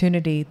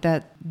opportunity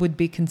that would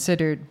be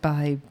considered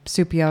by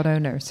super yacht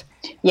owners.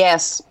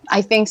 Yes,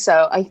 I think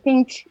so. I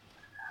think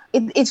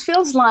it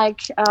feels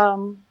like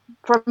from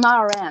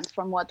our end,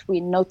 from what we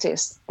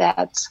noticed,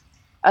 that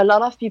a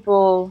lot of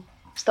people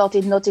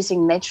started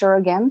noticing nature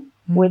again,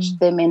 which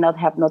they may not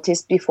have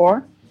noticed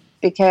before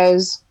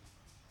because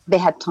they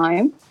had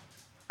time.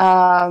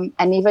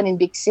 And even in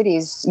big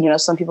cities,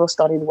 some people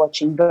started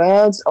watching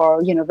birds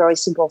or, very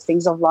simple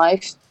things of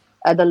life.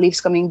 the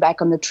leaves coming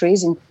back on the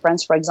trees in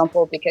France, for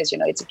example, because,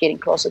 it's getting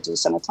closer to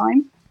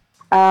summertime.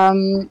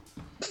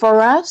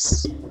 For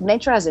us,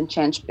 nature hasn't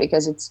changed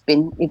because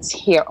it's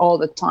here all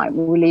the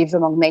time. We live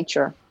among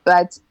nature.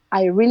 But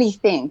I really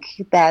think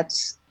that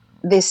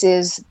this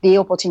is the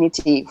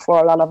opportunity for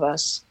a lot of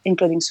us,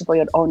 including super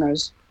yacht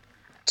owners,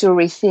 to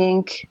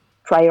rethink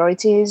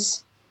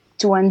priorities,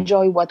 to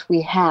enjoy what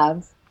we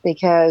have,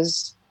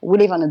 because we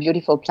live on a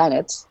beautiful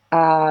planet.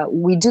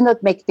 We do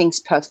not make things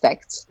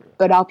perfect,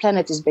 but our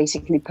planet is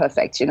basically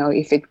perfect,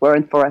 if it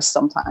weren't for us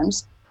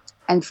sometimes.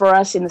 And for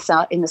us in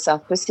the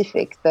South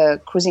Pacific, the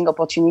cruising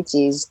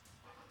opportunities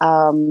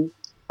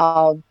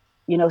of,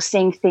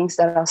 seeing things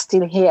that are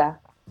still here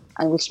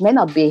and which may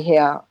not be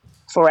here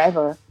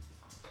forever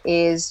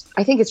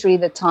I think it's really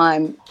the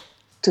time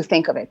to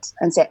think of it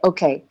and say,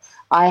 okay,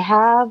 I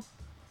have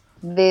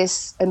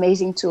this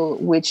amazing tool,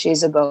 which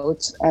is a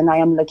boat, and I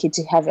am lucky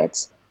to have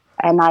it.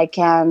 And I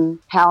can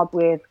help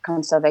with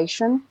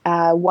conservation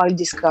while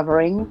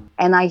discovering.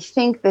 And I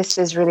think this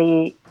is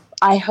really,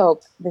 I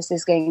hope this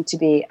is going to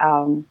be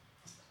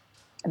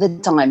the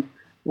time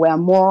where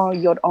more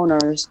yacht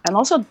owners and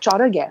also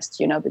charter guests,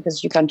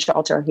 because you can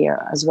charter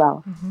here as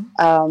well,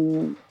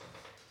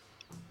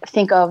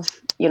 think of,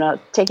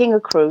 taking a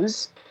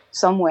cruise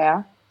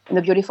somewhere in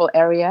a beautiful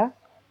area.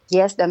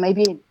 Yes, there may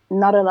be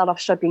not a lot of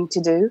shopping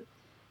to do,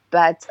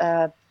 but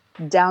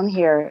down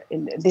here,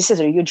 this is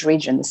a huge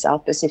region, the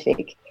South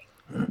Pacific.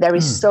 There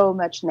is so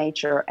much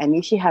nature, and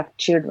if you have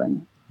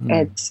children,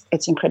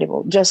 it's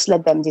incredible. Just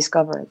let them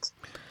discover it,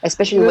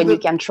 especially when you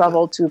can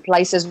travel to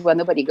places where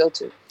nobody go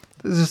to.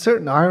 There's a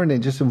certain irony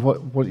just in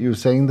what you were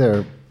saying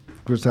there,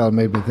 Christelle,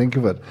 made me think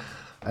of it.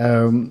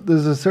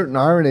 There's a certain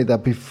irony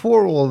that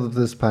before all of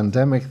this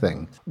pandemic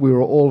thing, we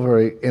were all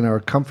very in our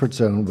comfort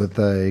zone with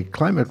the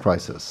climate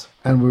crisis,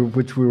 and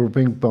which we were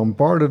being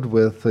bombarded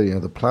with,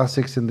 the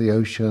plastics in the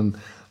ocean,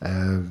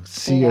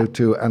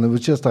 CO2, and it was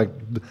just like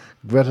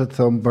Greta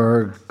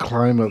Thunberg,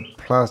 climate,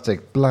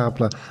 plastic, blah,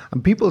 blah.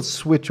 And people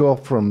switch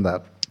off from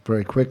that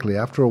very quickly.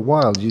 After a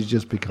while, you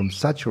just become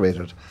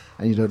saturated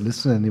and you don't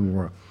listen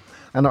anymore.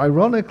 And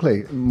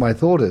ironically, my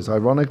thought is,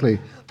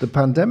 the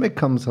pandemic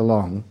comes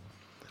along,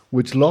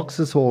 which locks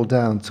us all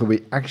down, so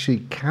we actually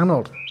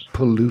cannot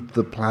pollute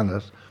the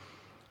planet.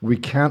 We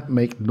can't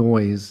make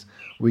noise.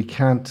 We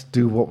can't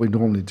do what we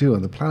normally do.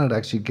 And the planet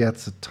actually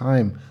gets a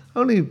time,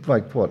 only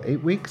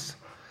 8 weeks,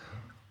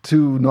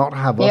 to not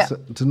have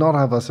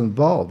us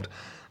involved.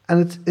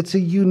 And it's a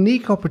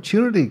unique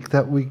opportunity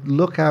that we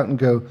look out and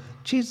go,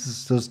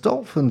 Jesus, there's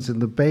dolphins in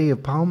the Bay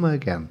of Palma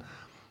again.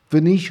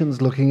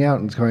 Venetians looking out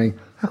and going,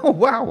 oh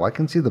wow, I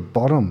can see the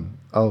bottom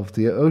of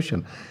the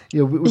ocean.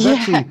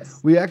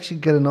 We actually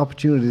get an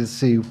opportunity to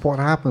see what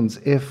happens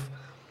if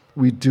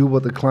we do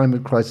what the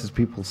climate crisis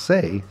people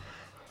say,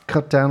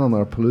 cut down on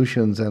our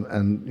pollutions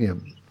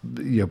and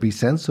be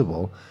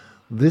sensible.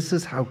 This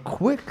is how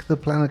quick the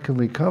planet can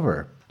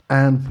recover,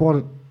 and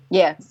what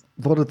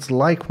it's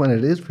like when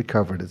it is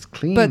recovered. It's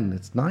clean,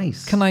 it's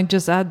nice. Can I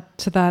just add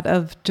to that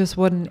of just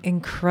what an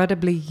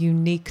incredibly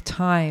unique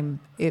time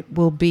it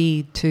will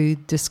be to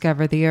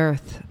discover the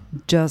Earth,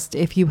 just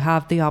if you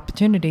have the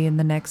opportunity in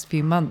the next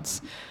few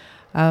months.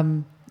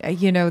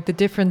 The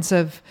difference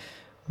of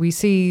we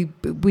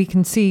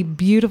can see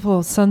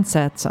beautiful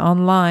sunsets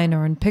online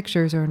or in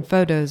pictures or in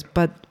photos,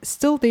 but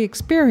still the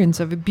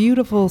experience of a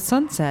beautiful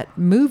sunset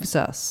moves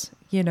us,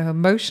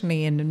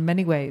 emotionally and in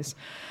many ways.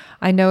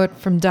 I know it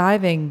from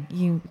diving.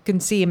 You can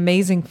see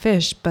amazing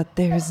fish, but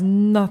there's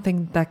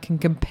nothing that can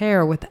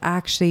compare with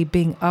actually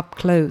being up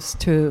close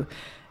to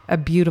a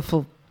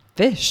beautiful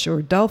fish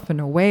or dolphin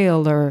or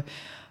whale or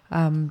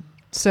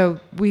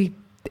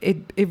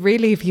it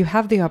really, if you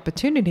have the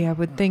opportunity, I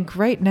would think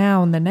right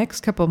now in the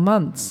next couple of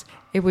months,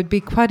 it would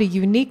be quite a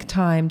unique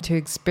time to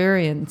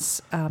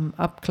experience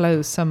up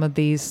close some of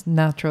these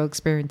natural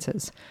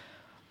experiences.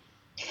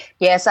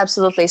 Yes,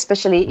 absolutely,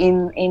 especially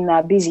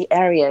in busy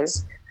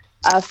areas.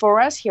 For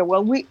us here,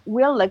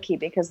 we're lucky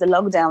because the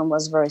lockdown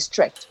was very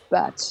strict,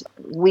 but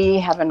we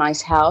have a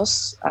nice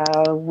house.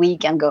 We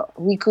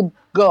could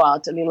go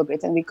out a little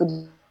bit, and we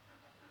could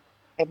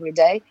every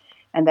day.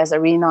 And there's a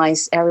really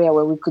nice area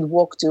where we could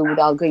walk to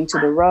without going to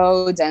the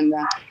road. And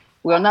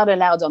we're not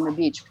allowed on the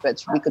beach,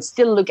 but we could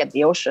still look at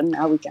the ocean.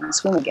 Now we can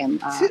swim again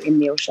in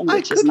the ocean,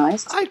 which is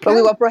nice. But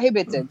we were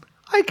prohibited.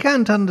 I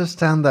can't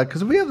understand that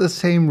because we have the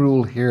same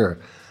rule here.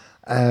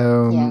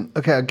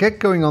 Okay, I get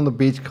going on the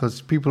beach because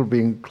people are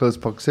in close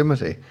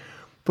proximity.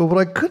 But what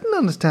I couldn't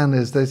understand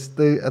is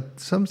they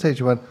at some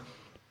stage went,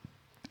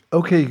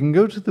 okay, you can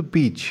go to the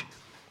beach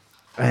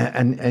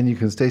and you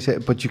can stay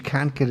safe, but you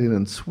can't get in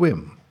and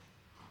swim.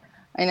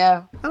 I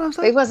know. And I was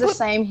like, it was the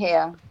same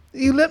here.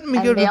 You let me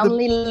go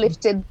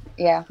to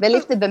they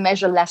lifted the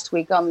measure last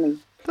week only.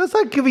 That's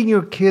like giving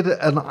your kid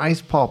an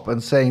ice pop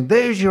and saying,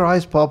 there's your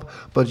ice pop,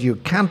 but you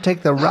can't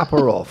take the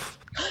wrapper off.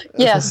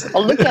 Yes,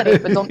 or look at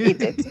it, but don't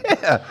eat it.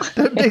 Yeah,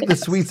 don't take the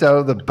sweets out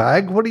of the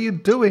bag. What are you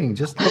doing?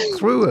 Just look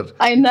through it.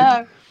 I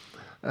know.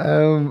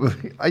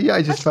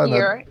 I just found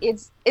here,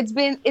 that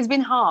it's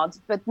been hard,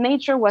 but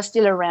nature was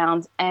still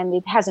around, and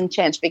it hasn't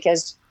changed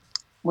because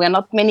We're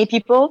not many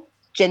people,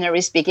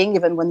 generally speaking,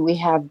 even when we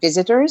have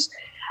visitors.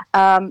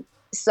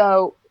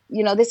 So,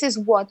 this is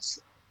what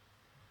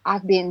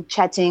I've been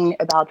chatting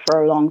about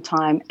for a long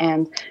time.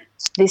 And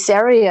this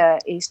area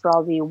is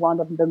probably one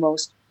of the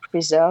most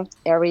preserved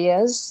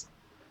areas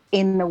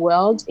in the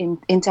world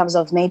in terms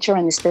of nature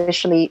and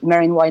especially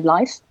marine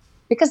wildlife,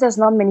 because there's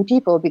not many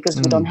people, because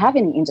we don't have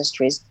any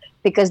industries,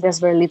 because there's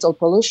very little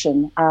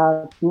pollution,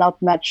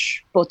 not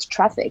much boat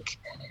traffic.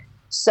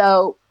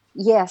 So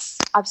yes,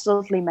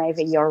 absolutely, Maeve,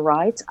 you're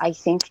right. I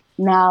think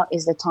now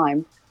is the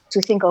time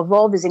to think of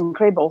all these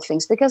incredible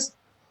things, because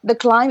the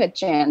climate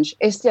change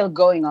is still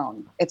going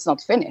on. It's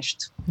not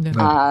finished.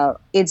 No.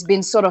 It's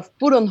been sort of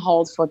put on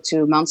hold for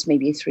 2 months,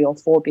 maybe 3 or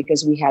 4,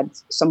 because we had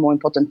some more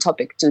important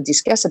topic to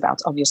discuss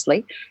about,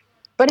 obviously.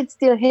 But it's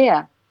still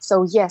here.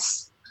 So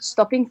yes,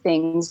 stopping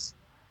things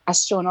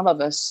has shown all of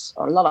us,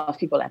 or a lot of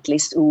people at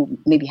least, who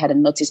maybe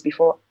hadn't noticed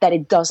before, that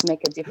it does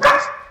make a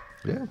difference.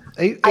 Yeah,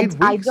 eight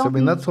weeks. I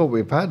mean, that's what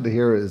we've had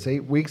here is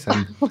 8 weeks,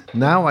 and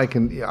now I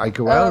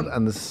go out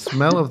and the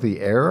smell of the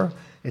air,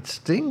 it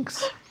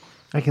stinks.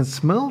 I can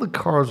smell the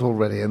cars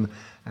already,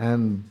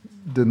 and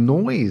the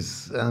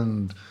noise,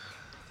 and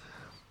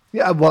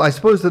yeah. Well, I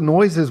suppose the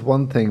noise is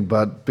one thing,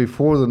 but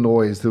before the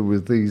noise, there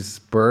was these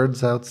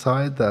birds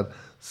outside.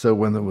 So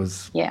when there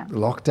was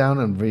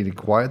lockdown and really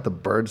quiet, the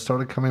birds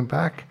started coming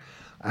back,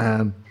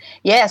 and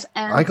yes,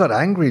 and I got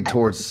angry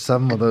towards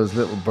some of those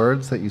little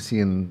birds that you see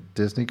in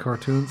Disney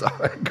cartoons.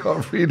 I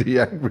got really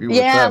angry with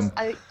them.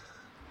 But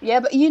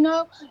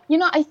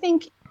I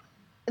think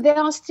there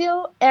are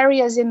still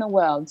areas in the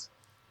world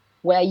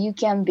where you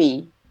can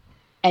be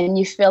and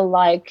you feel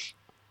like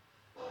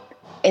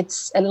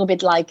it's a little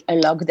bit like a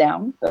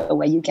lockdown,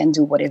 where you can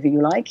do whatever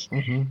you like.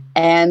 Mm-hmm.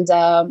 And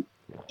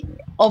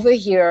over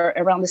here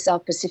around the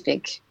South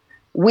Pacific,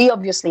 we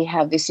obviously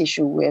have this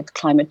issue with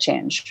climate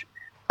change.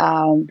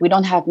 We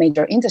don't have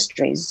major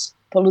industries,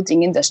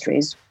 polluting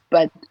industries,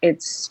 but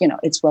it's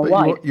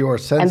worldwide. But you're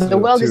sensitive, and the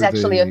world is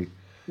actually and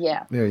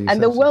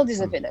the world is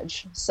a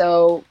village.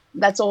 So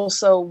that's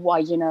also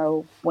why,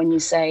 when you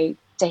say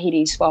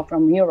Tahiti is far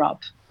from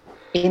Europe,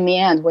 in the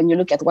end, when you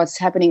look at what's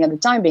happening at the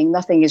time being,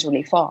 nothing is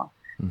really far,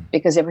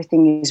 because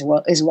everything is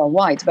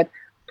worldwide. But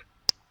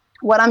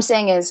what I'm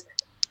saying is,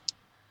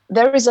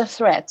 there is a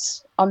threat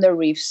on the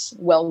reefs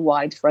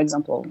worldwide. For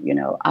example,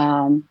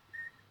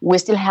 we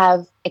still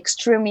have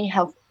extremely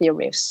healthy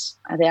reefs.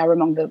 They are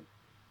among the,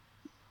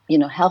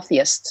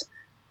 healthiest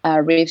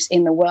reefs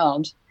in the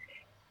world.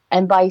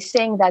 And by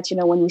saying that,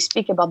 when we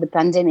speak about the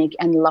pandemic,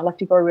 and a lot of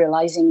people are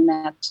realizing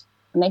that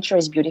nature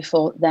is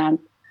beautiful, then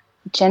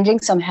changing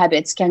some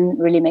habits can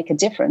really make a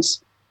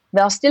difference.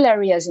 There are still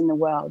areas in the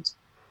world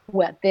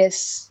where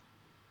this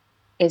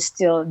is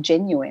still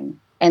genuine.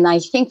 And I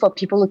think for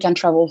people who can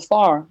travel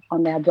far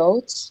on their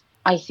boats,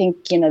 I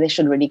think, they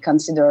should really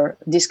consider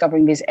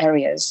discovering these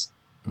areas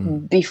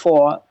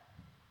before,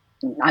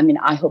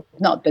 I hope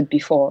not, but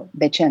before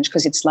they change,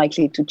 because it's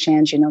likely to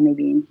change,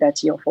 maybe in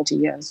 30 or 40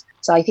 years.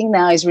 So I think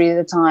now is really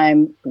the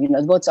time.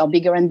 The boats are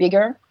bigger and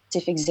bigger.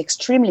 Pacific is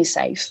extremely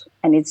safe,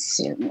 and it's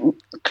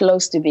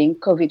close to being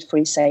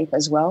COVID-free safe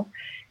as well.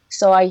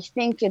 So I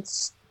think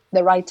it's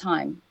the right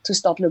time to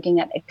start looking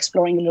at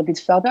exploring a little bit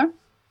further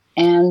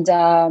and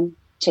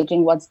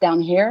checking what's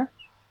down here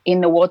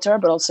in the water,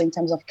 but also in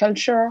terms of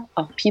culture,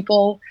 of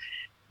people,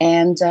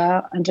 and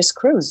just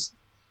cruise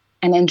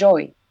and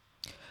enjoy.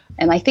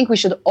 And I think we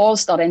should all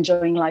start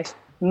enjoying life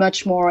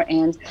much more.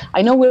 And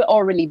I know we're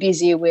all really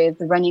busy with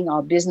running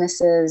our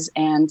businesses,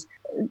 and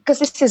because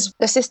this is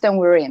the system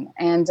we're in.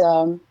 And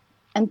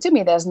to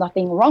me, there's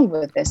nothing wrong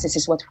with this. This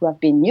is what we have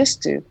been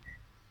used to.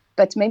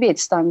 But maybe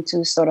it's time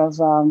to sort of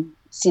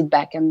sit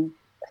back and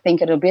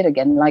think a little bit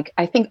again, like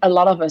I think a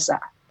lot of us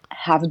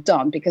have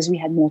done, because we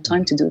had more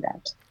time to do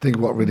that. Think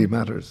what really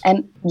matters.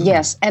 And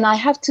yes, and I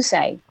have to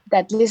say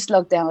that this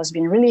lockdown has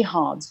been really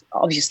hard,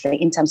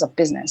 obviously, in terms of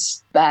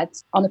business.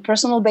 But on a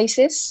personal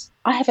basis,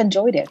 I have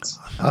enjoyed it.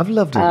 I've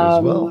loved it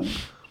as well.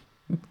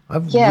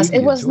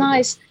 It was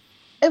nice.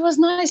 It was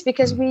nice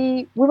because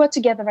we were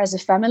together as a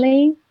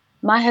family.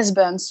 My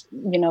husband,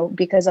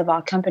 because of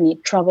our company,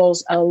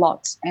 travels a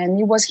lot, and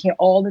he was here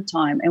all the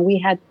time. And we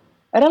had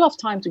a lot of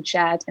time to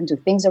chat and do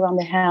things around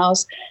the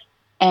house,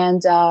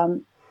 and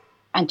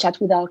chat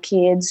with our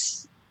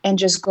kids, and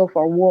just go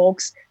for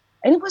walks.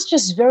 And it was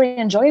just very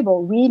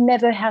enjoyable. We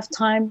never have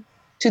time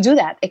to do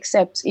that,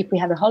 except if we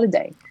have a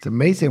holiday. It's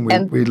amazing.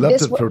 We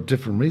loved it for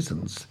different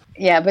reasons.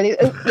 Yeah, but it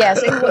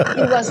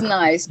was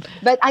nice.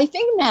 But I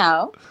think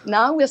now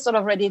we're sort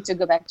of ready to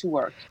go back to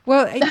work.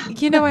 Well,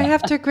 I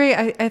have to agree.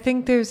 I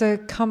think there's a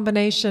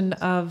combination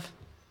of,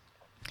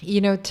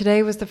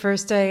 today was the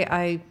first day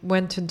I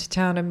went into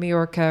town in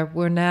Majorca.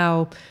 We're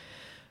now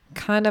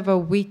kind of a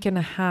week and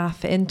a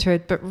half into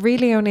it, but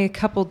really only a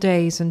couple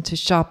days into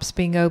shops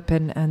being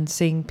open and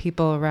seeing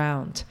people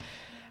around.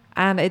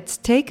 And it's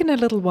taken a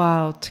little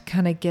while to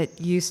kind of get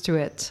used to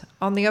it.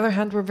 On the other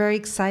hand, we're very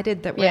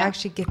excited that we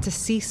actually get to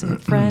see some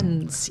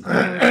friends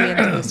at the end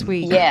of this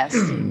week. Yes,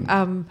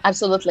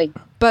 absolutely.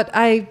 But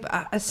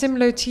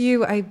similar to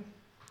you,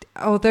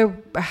 although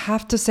I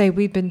have to say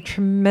we've been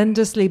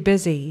tremendously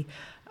busy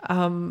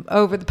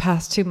over the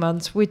past 2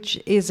 months, which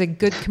is a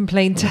good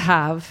complaint to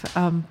have,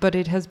 but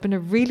it has been a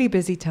really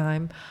busy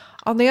time.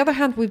 On the other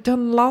hand, we've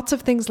done lots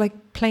of things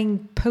like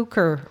playing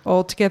poker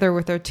all together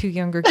with our 2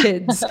 younger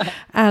kids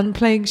and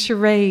playing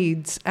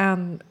charades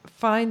and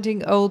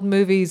finding old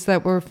movies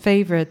that were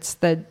favorites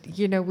that,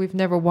 you know, we've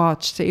never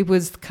watched. It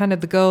was kind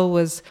of the goal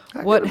was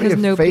what has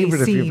nobody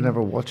favorite seen. If you've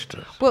never watched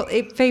it. Well,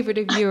 a favorite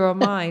of you or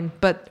mine,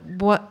 but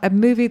what a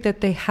movie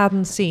that they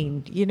hadn't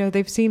seen. You know,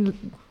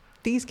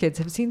 these kids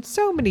have seen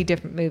so many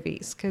different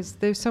movies because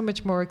they're so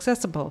much more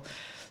accessible.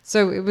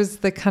 So it was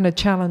the kind of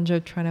challenge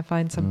of trying to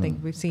find something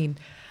we've seen.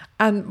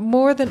 And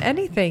more than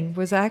anything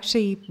was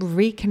actually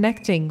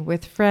reconnecting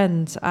with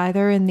friends,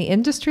 either in the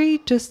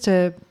industry, just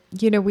to,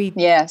 you know, we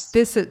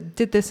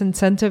did this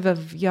incentive of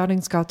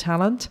Yachting's Got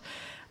Talent,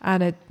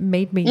 and it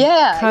made me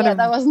that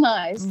was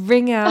nice.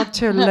 Ring out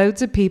to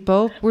loads of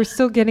people. We're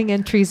still getting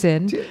entries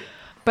in,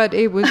 but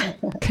it was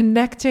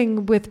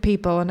connecting with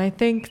people. And I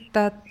think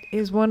that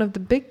is one of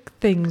the big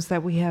things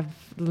that we have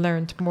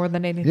learned more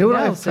than anything else. You know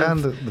what I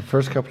found the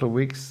first couple of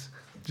weeks,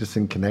 just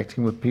in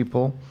connecting with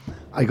people?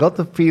 I got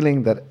the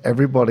feeling that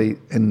everybody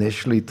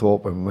initially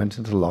thought when we went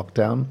into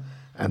lockdown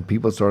and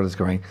people started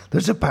going,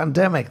 there's a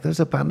pandemic.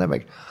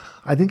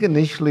 I think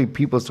initially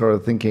people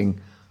started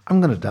thinking,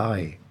 I'm going to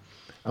die.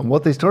 And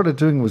what they started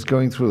doing was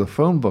going through the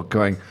phone book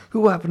going,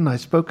 who haven't I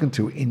spoken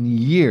to in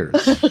years?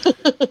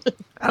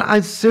 And I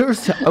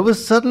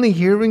was suddenly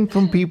hearing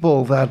from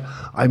people that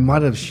I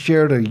might have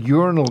shared a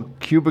urinal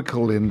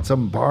cubicle in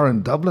some bar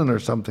in Dublin or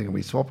something, and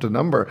we swapped a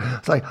number.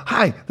 It's like,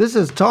 hi, this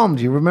is Tom.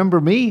 Do you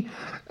remember me?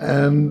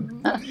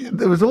 And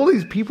there was all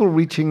these people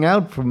reaching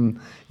out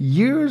from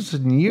years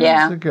and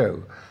years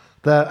ago.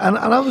 And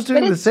I was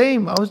doing the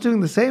same. I was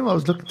looking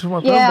through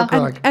my phone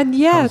book and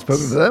yet, I was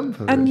spoken to them.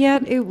 And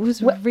yet it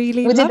was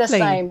really lovely. Did the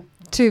same.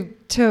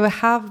 To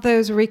have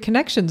those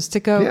reconnections, to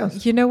go,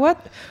 you know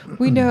what?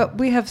 We know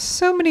we have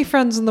so many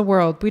friends in the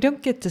world. We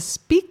don't get to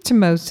speak to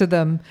most of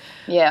them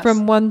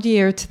from one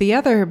year to the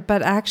other,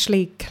 but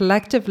actually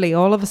collectively,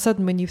 all of a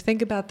sudden, when you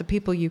think about the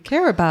people you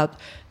care about,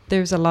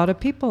 there's a lot of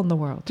people in the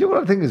world. Do you know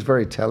what I think is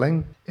very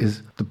telling?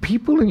 Is the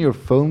people in your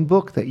phone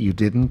book that you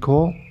didn't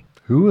call,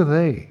 who are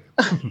they?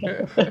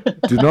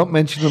 Do not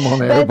mention them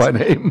on air by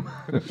name.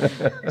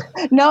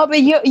 No, but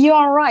you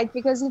are right,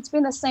 because it's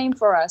been the same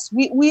for us.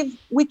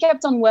 We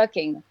kept on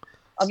working.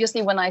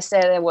 Obviously, when I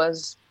said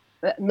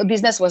the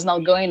business was not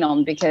going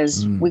on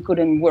because we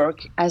couldn't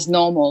work as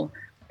normal,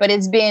 but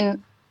it's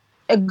been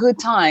a good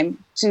time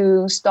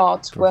to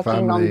start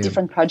working on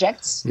different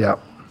projects. Yeah.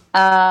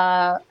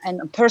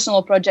 And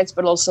personal projects,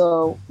 but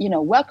also, you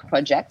know, work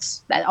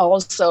projects that are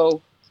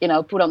also, you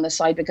know, put on the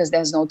side because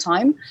there's no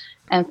time,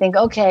 and think,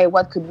 okay,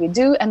 what could we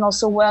do? And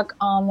also work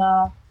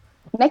on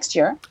next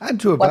year. And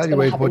to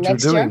evaluate what you're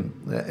doing.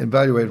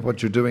 Evaluate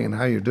what you're doing and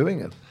how you're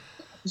doing it.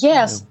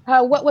 Yes.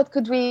 What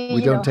could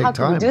we don't take how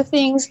time. Could we do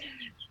things?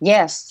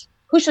 Yes.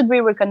 Who should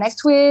we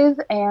reconnect with?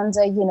 And,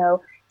 you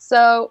know,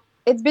 so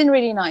it's been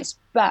really nice.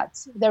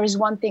 But there is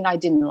one thing I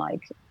didn't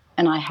like,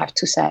 and I have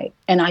to say,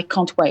 and I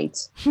can't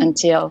wait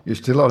until... You're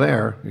still on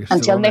air.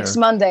 Until next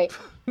Monday.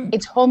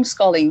 It's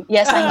homeschooling.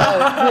 Yes, I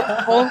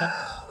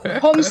know.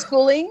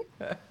 Homeschooling.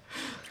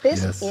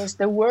 This is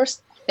the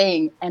worst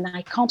thing, and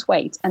I can't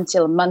wait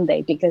until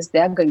Monday because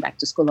they're going back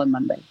to school on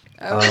Monday.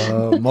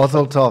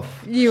 Mazel tov.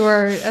 You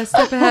are a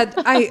step ahead.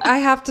 I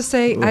have to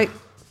say,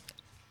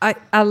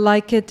 I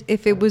like it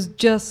if it was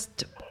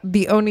just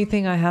the only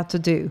thing I had to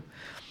do.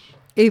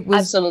 It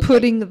was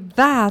putting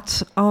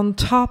that on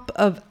top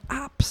of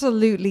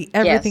absolutely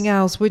everything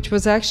else, which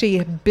was actually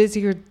a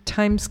busier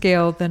time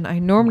scale than I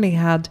normally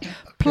had.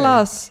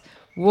 Plus,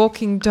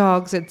 walking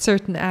dogs at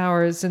certain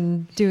hours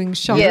and doing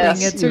shopping at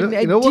certain.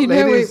 You know what,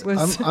 ladies?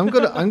 I'm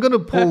gonna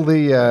pull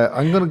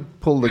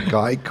the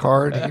guy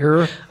card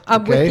here.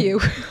 I'm with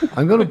you.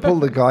 I'm gonna pull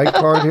the guy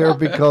card here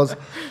because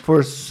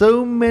for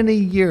so many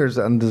years,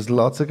 and there's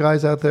lots of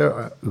guys out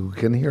there who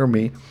can hear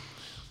me.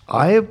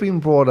 I have been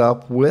brought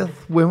up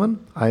with women.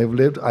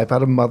 I've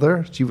had a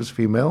mother, she was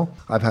female.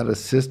 I've had a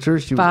sister,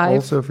 she was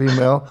also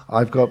female.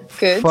 I've got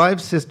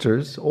 5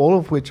 sisters, all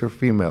of which are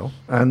female.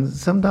 And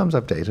sometimes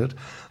I've dated.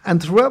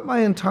 And throughout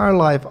my entire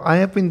life, I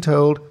have been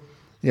told,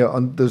 you know,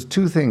 there's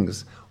 2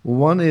 things.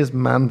 One is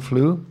man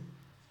flu,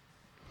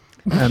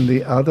 and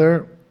the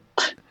other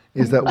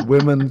is that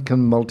women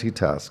can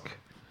multitask.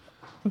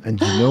 And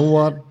you know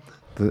what?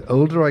 The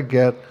older I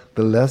get,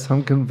 the less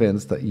I'm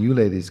convinced that you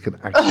ladies can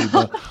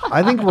actually...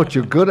 I think what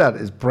you're good at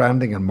is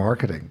branding and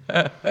marketing.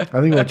 I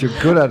think what you're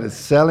good at is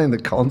selling the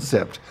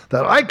concept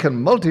that I can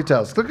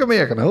multitask. Look at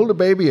me, I can hold a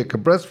baby, I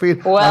can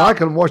breastfeed, and I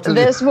can wash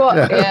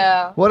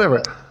the...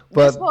 Whatever.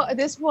 But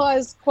this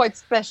was quite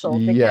special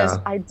because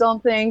I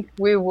don't think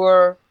we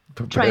were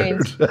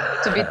trained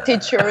to be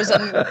teachers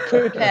and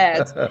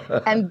prepared.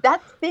 And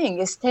that thing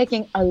is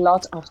taking a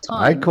lot of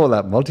time. I call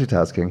that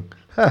multitasking.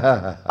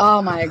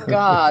 Oh my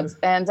God.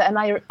 And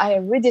I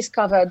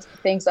rediscovered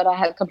things that I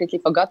had completely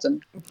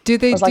forgotten. Do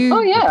they I was like,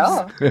 oh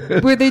yeah. Oh.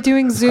 Were they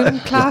doing Zoom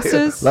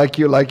classes? like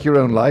your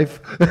own life?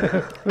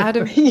 Out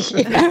of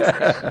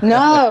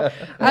No.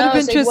 Out of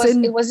interest,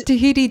 in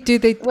Tahiti, do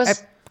they?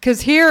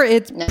 Because here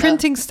it's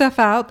printing stuff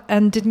out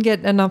and didn't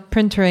get enough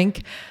printer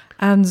ink,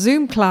 and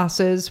Zoom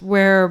classes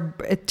where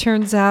it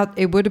turns out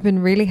it would have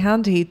been really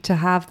handy to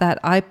have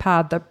that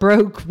iPad that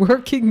broke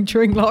working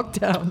during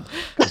lockdown.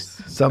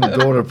 Some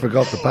daughter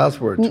forgot the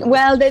password.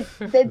 Well, they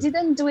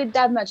didn't do it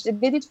that much. They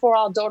did it for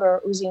our daughter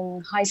who's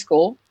in high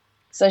school.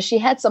 So she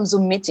had some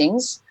Zoom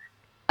meetings.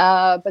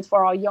 But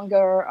for our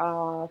younger,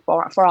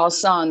 for our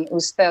son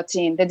who's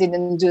 13, they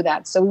didn't do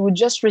that. So we would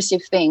just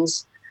receive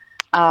things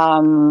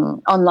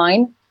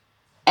online.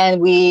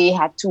 And we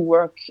had to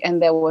work, and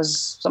there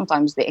was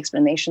sometimes the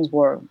explanations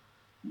were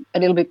a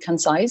little bit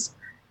concise.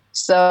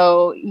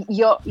 So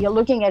you're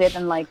looking at it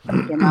and like,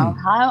 okay, now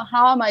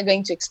how am I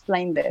going to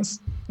explain this?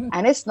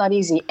 And it's not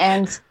easy.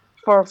 And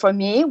for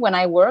me, when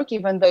I work,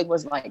 even though it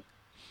was like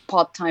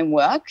part-time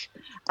work,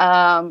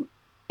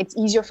 it's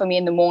easier for me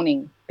in the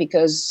morning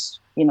because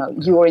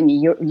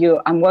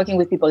I'm working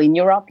with people in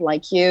Europe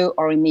like you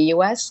or in the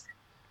US.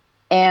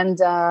 And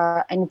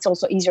it's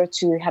also easier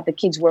to have the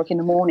kids work in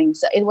the morning.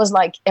 So it was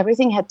like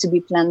everything had to be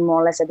planned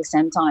more or less at the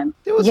same time.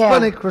 It was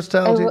funny,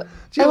 Christelle.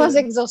 It was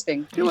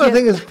exhausting. What I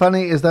think is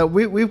funny is that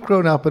we've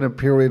grown up in a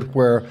period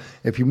where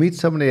if you meet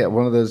somebody at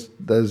one of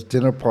those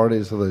dinner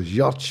parties or those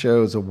yacht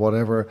shows or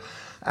whatever,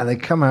 and they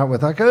come out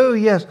with like, oh,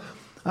 yes,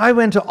 I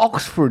went to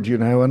Oxford,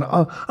 and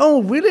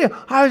oh, really?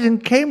 I was in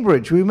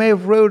Cambridge. We may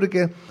have rowed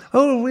again.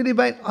 Oh, really,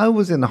 mate? I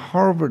was in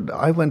Harvard.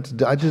 I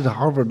did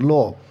Harvard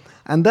Law.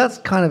 And that's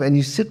kind of, and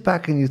you sit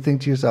back and you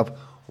think to yourself,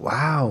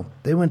 wow,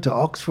 they went to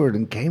Oxford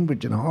and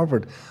Cambridge and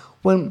Harvard.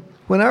 When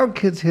our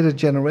kids hit a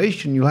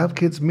generation, you'll have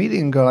kids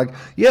meeting and go like,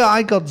 yeah,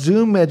 I got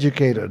Zoom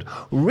educated.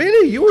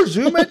 Really? You were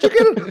Zoom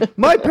educated?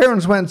 My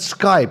parents went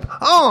Skype.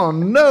 Oh,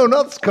 no,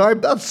 not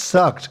Skype. That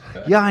sucked.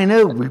 Yeah, I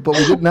know, but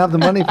we didn't have the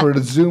money for a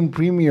Zoom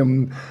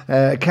premium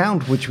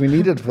account, which we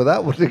needed for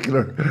that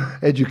particular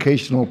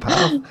educational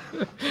path.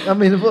 I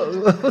mean,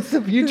 what's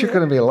the future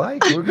going to be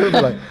like? We're going to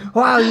be like,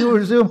 wow, you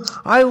were Zoom.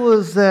 I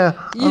was...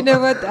 you know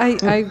what?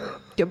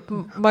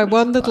 My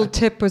one little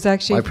tip was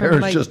actually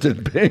from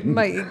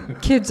my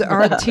kid's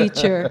art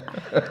teacher.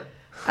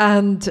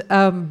 And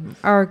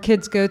our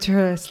kids go to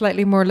a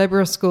slightly more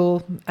liberal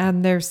school,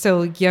 and they're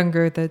still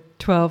younger, the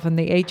 12 and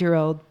the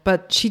 8-year-old.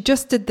 But she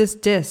just did this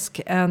disc,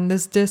 and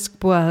this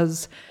disc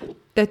was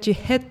that you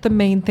hit the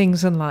main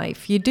things in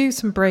life. You do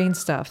some brain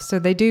stuff. So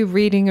they do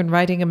reading and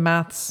writing and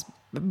maths,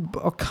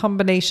 a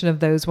combination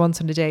of those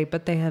once in a day,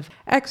 but they have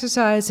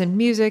exercise and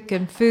music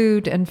and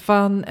food and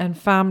fun and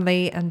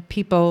family and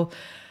people.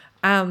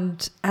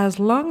 And as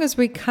long as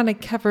we kind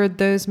of covered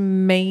those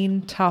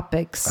main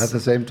topics at the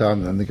same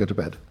time, then they go to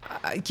bed.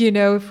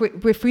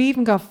 If we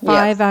even got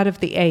 5 out of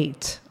the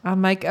 8,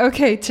 I'm like,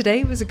 okay,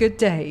 today was a good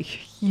day.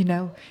 You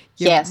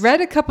read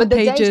a couple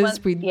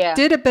pages, we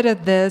did a bit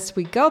of this,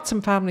 we got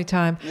some family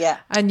time. Yeah.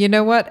 And you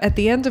know what? At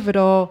the end of it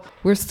all,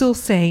 we're still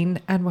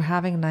sane and we're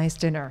having a nice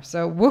dinner.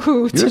 So,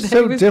 woohoo, You're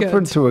so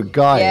different good. to a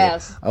guy.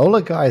 Yes. All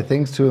a guy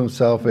thinks to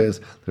himself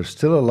is, they're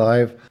still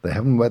alive, they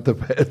haven't wet their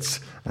beds,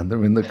 and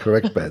they're in the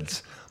correct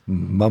beds.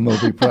 Mum will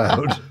be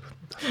proud.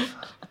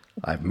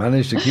 I've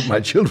managed to keep my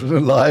children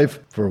alive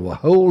for a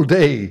whole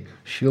day.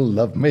 She'll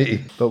love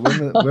me. But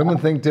women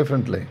think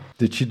differently.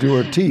 Did she do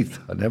her teeth?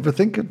 I never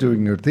think of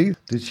doing her teeth.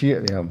 Did she?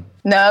 Yeah.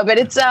 No, but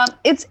it's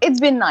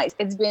been nice.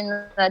 It's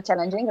been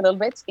challenging a little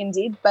bit,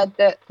 indeed. But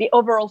the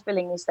overall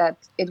feeling is that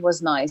it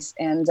was nice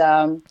and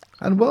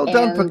well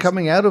done for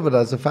coming out of it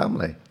as a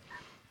family.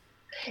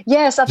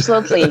 Yes,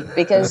 absolutely.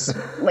 Because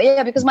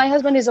my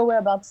husband is away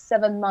about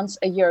 7 months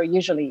a year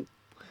usually.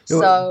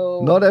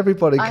 So not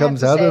everybody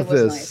comes out of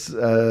this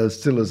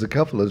still as a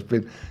couple. Has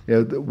been,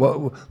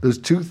 there's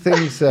two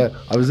things. I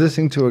was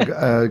listening to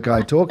a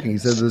guy talking. He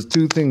said there's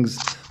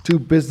two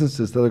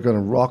businesses that are going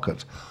to rock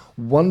it.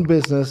 One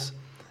business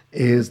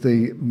is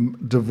the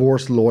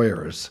divorce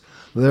lawyers.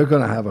 They're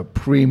going to have a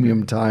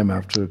premium time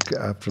after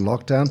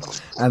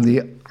lockdown, and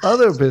the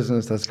other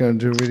business that's going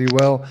to do really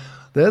well,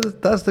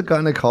 that's the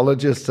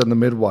gynecologists and the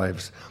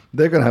midwives.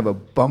 They're going to have a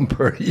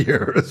bumper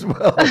year as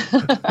well.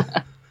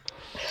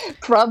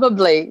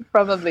 Probably,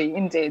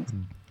 indeed.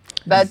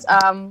 But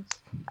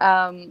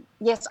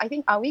yes, I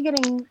think, are we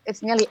getting,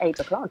 it's nearly 8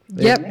 o'clock.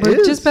 Yep,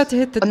 we're just about to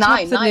hit the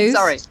top of the news.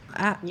 Sorry.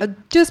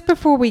 Just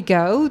before we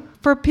go,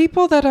 for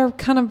people that are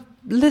kind of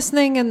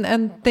listening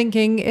and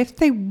thinking, if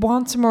they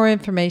want some more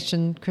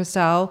information,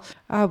 Christelle,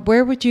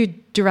 where would you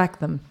direct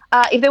them?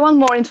 If they want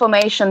more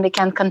information, they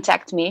can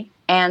contact me.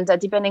 And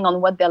depending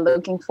on what they're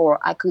looking for,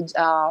 I could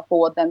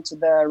forward them to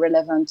the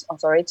relevant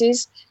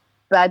authorities.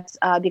 But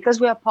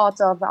because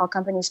our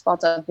company is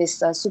part of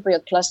this super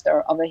yacht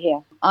cluster over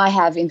here, I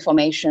have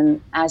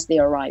information as they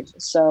arrive.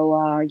 So,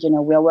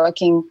 we're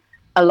working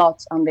a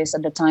lot on this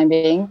at the time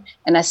being.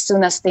 And as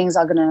soon as things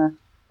are going to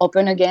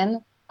open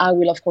again, I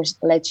will, of course,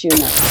 let you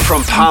know.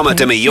 From Palma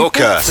de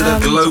Mallorca to the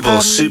global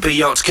super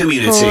yacht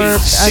community,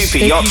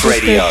 Super Yacht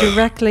Radio.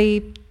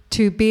 Directly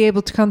to be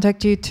able to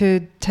contact you to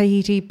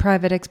Tahiti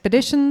Private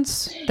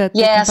Expeditions that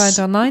they can find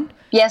online?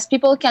 Yes,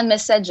 people can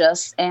message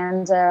us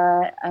and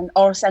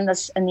or send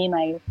us an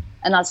email,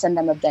 and I'll send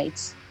them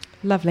updates.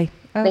 Lovely.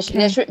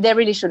 Okay. They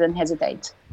really shouldn't hesitate.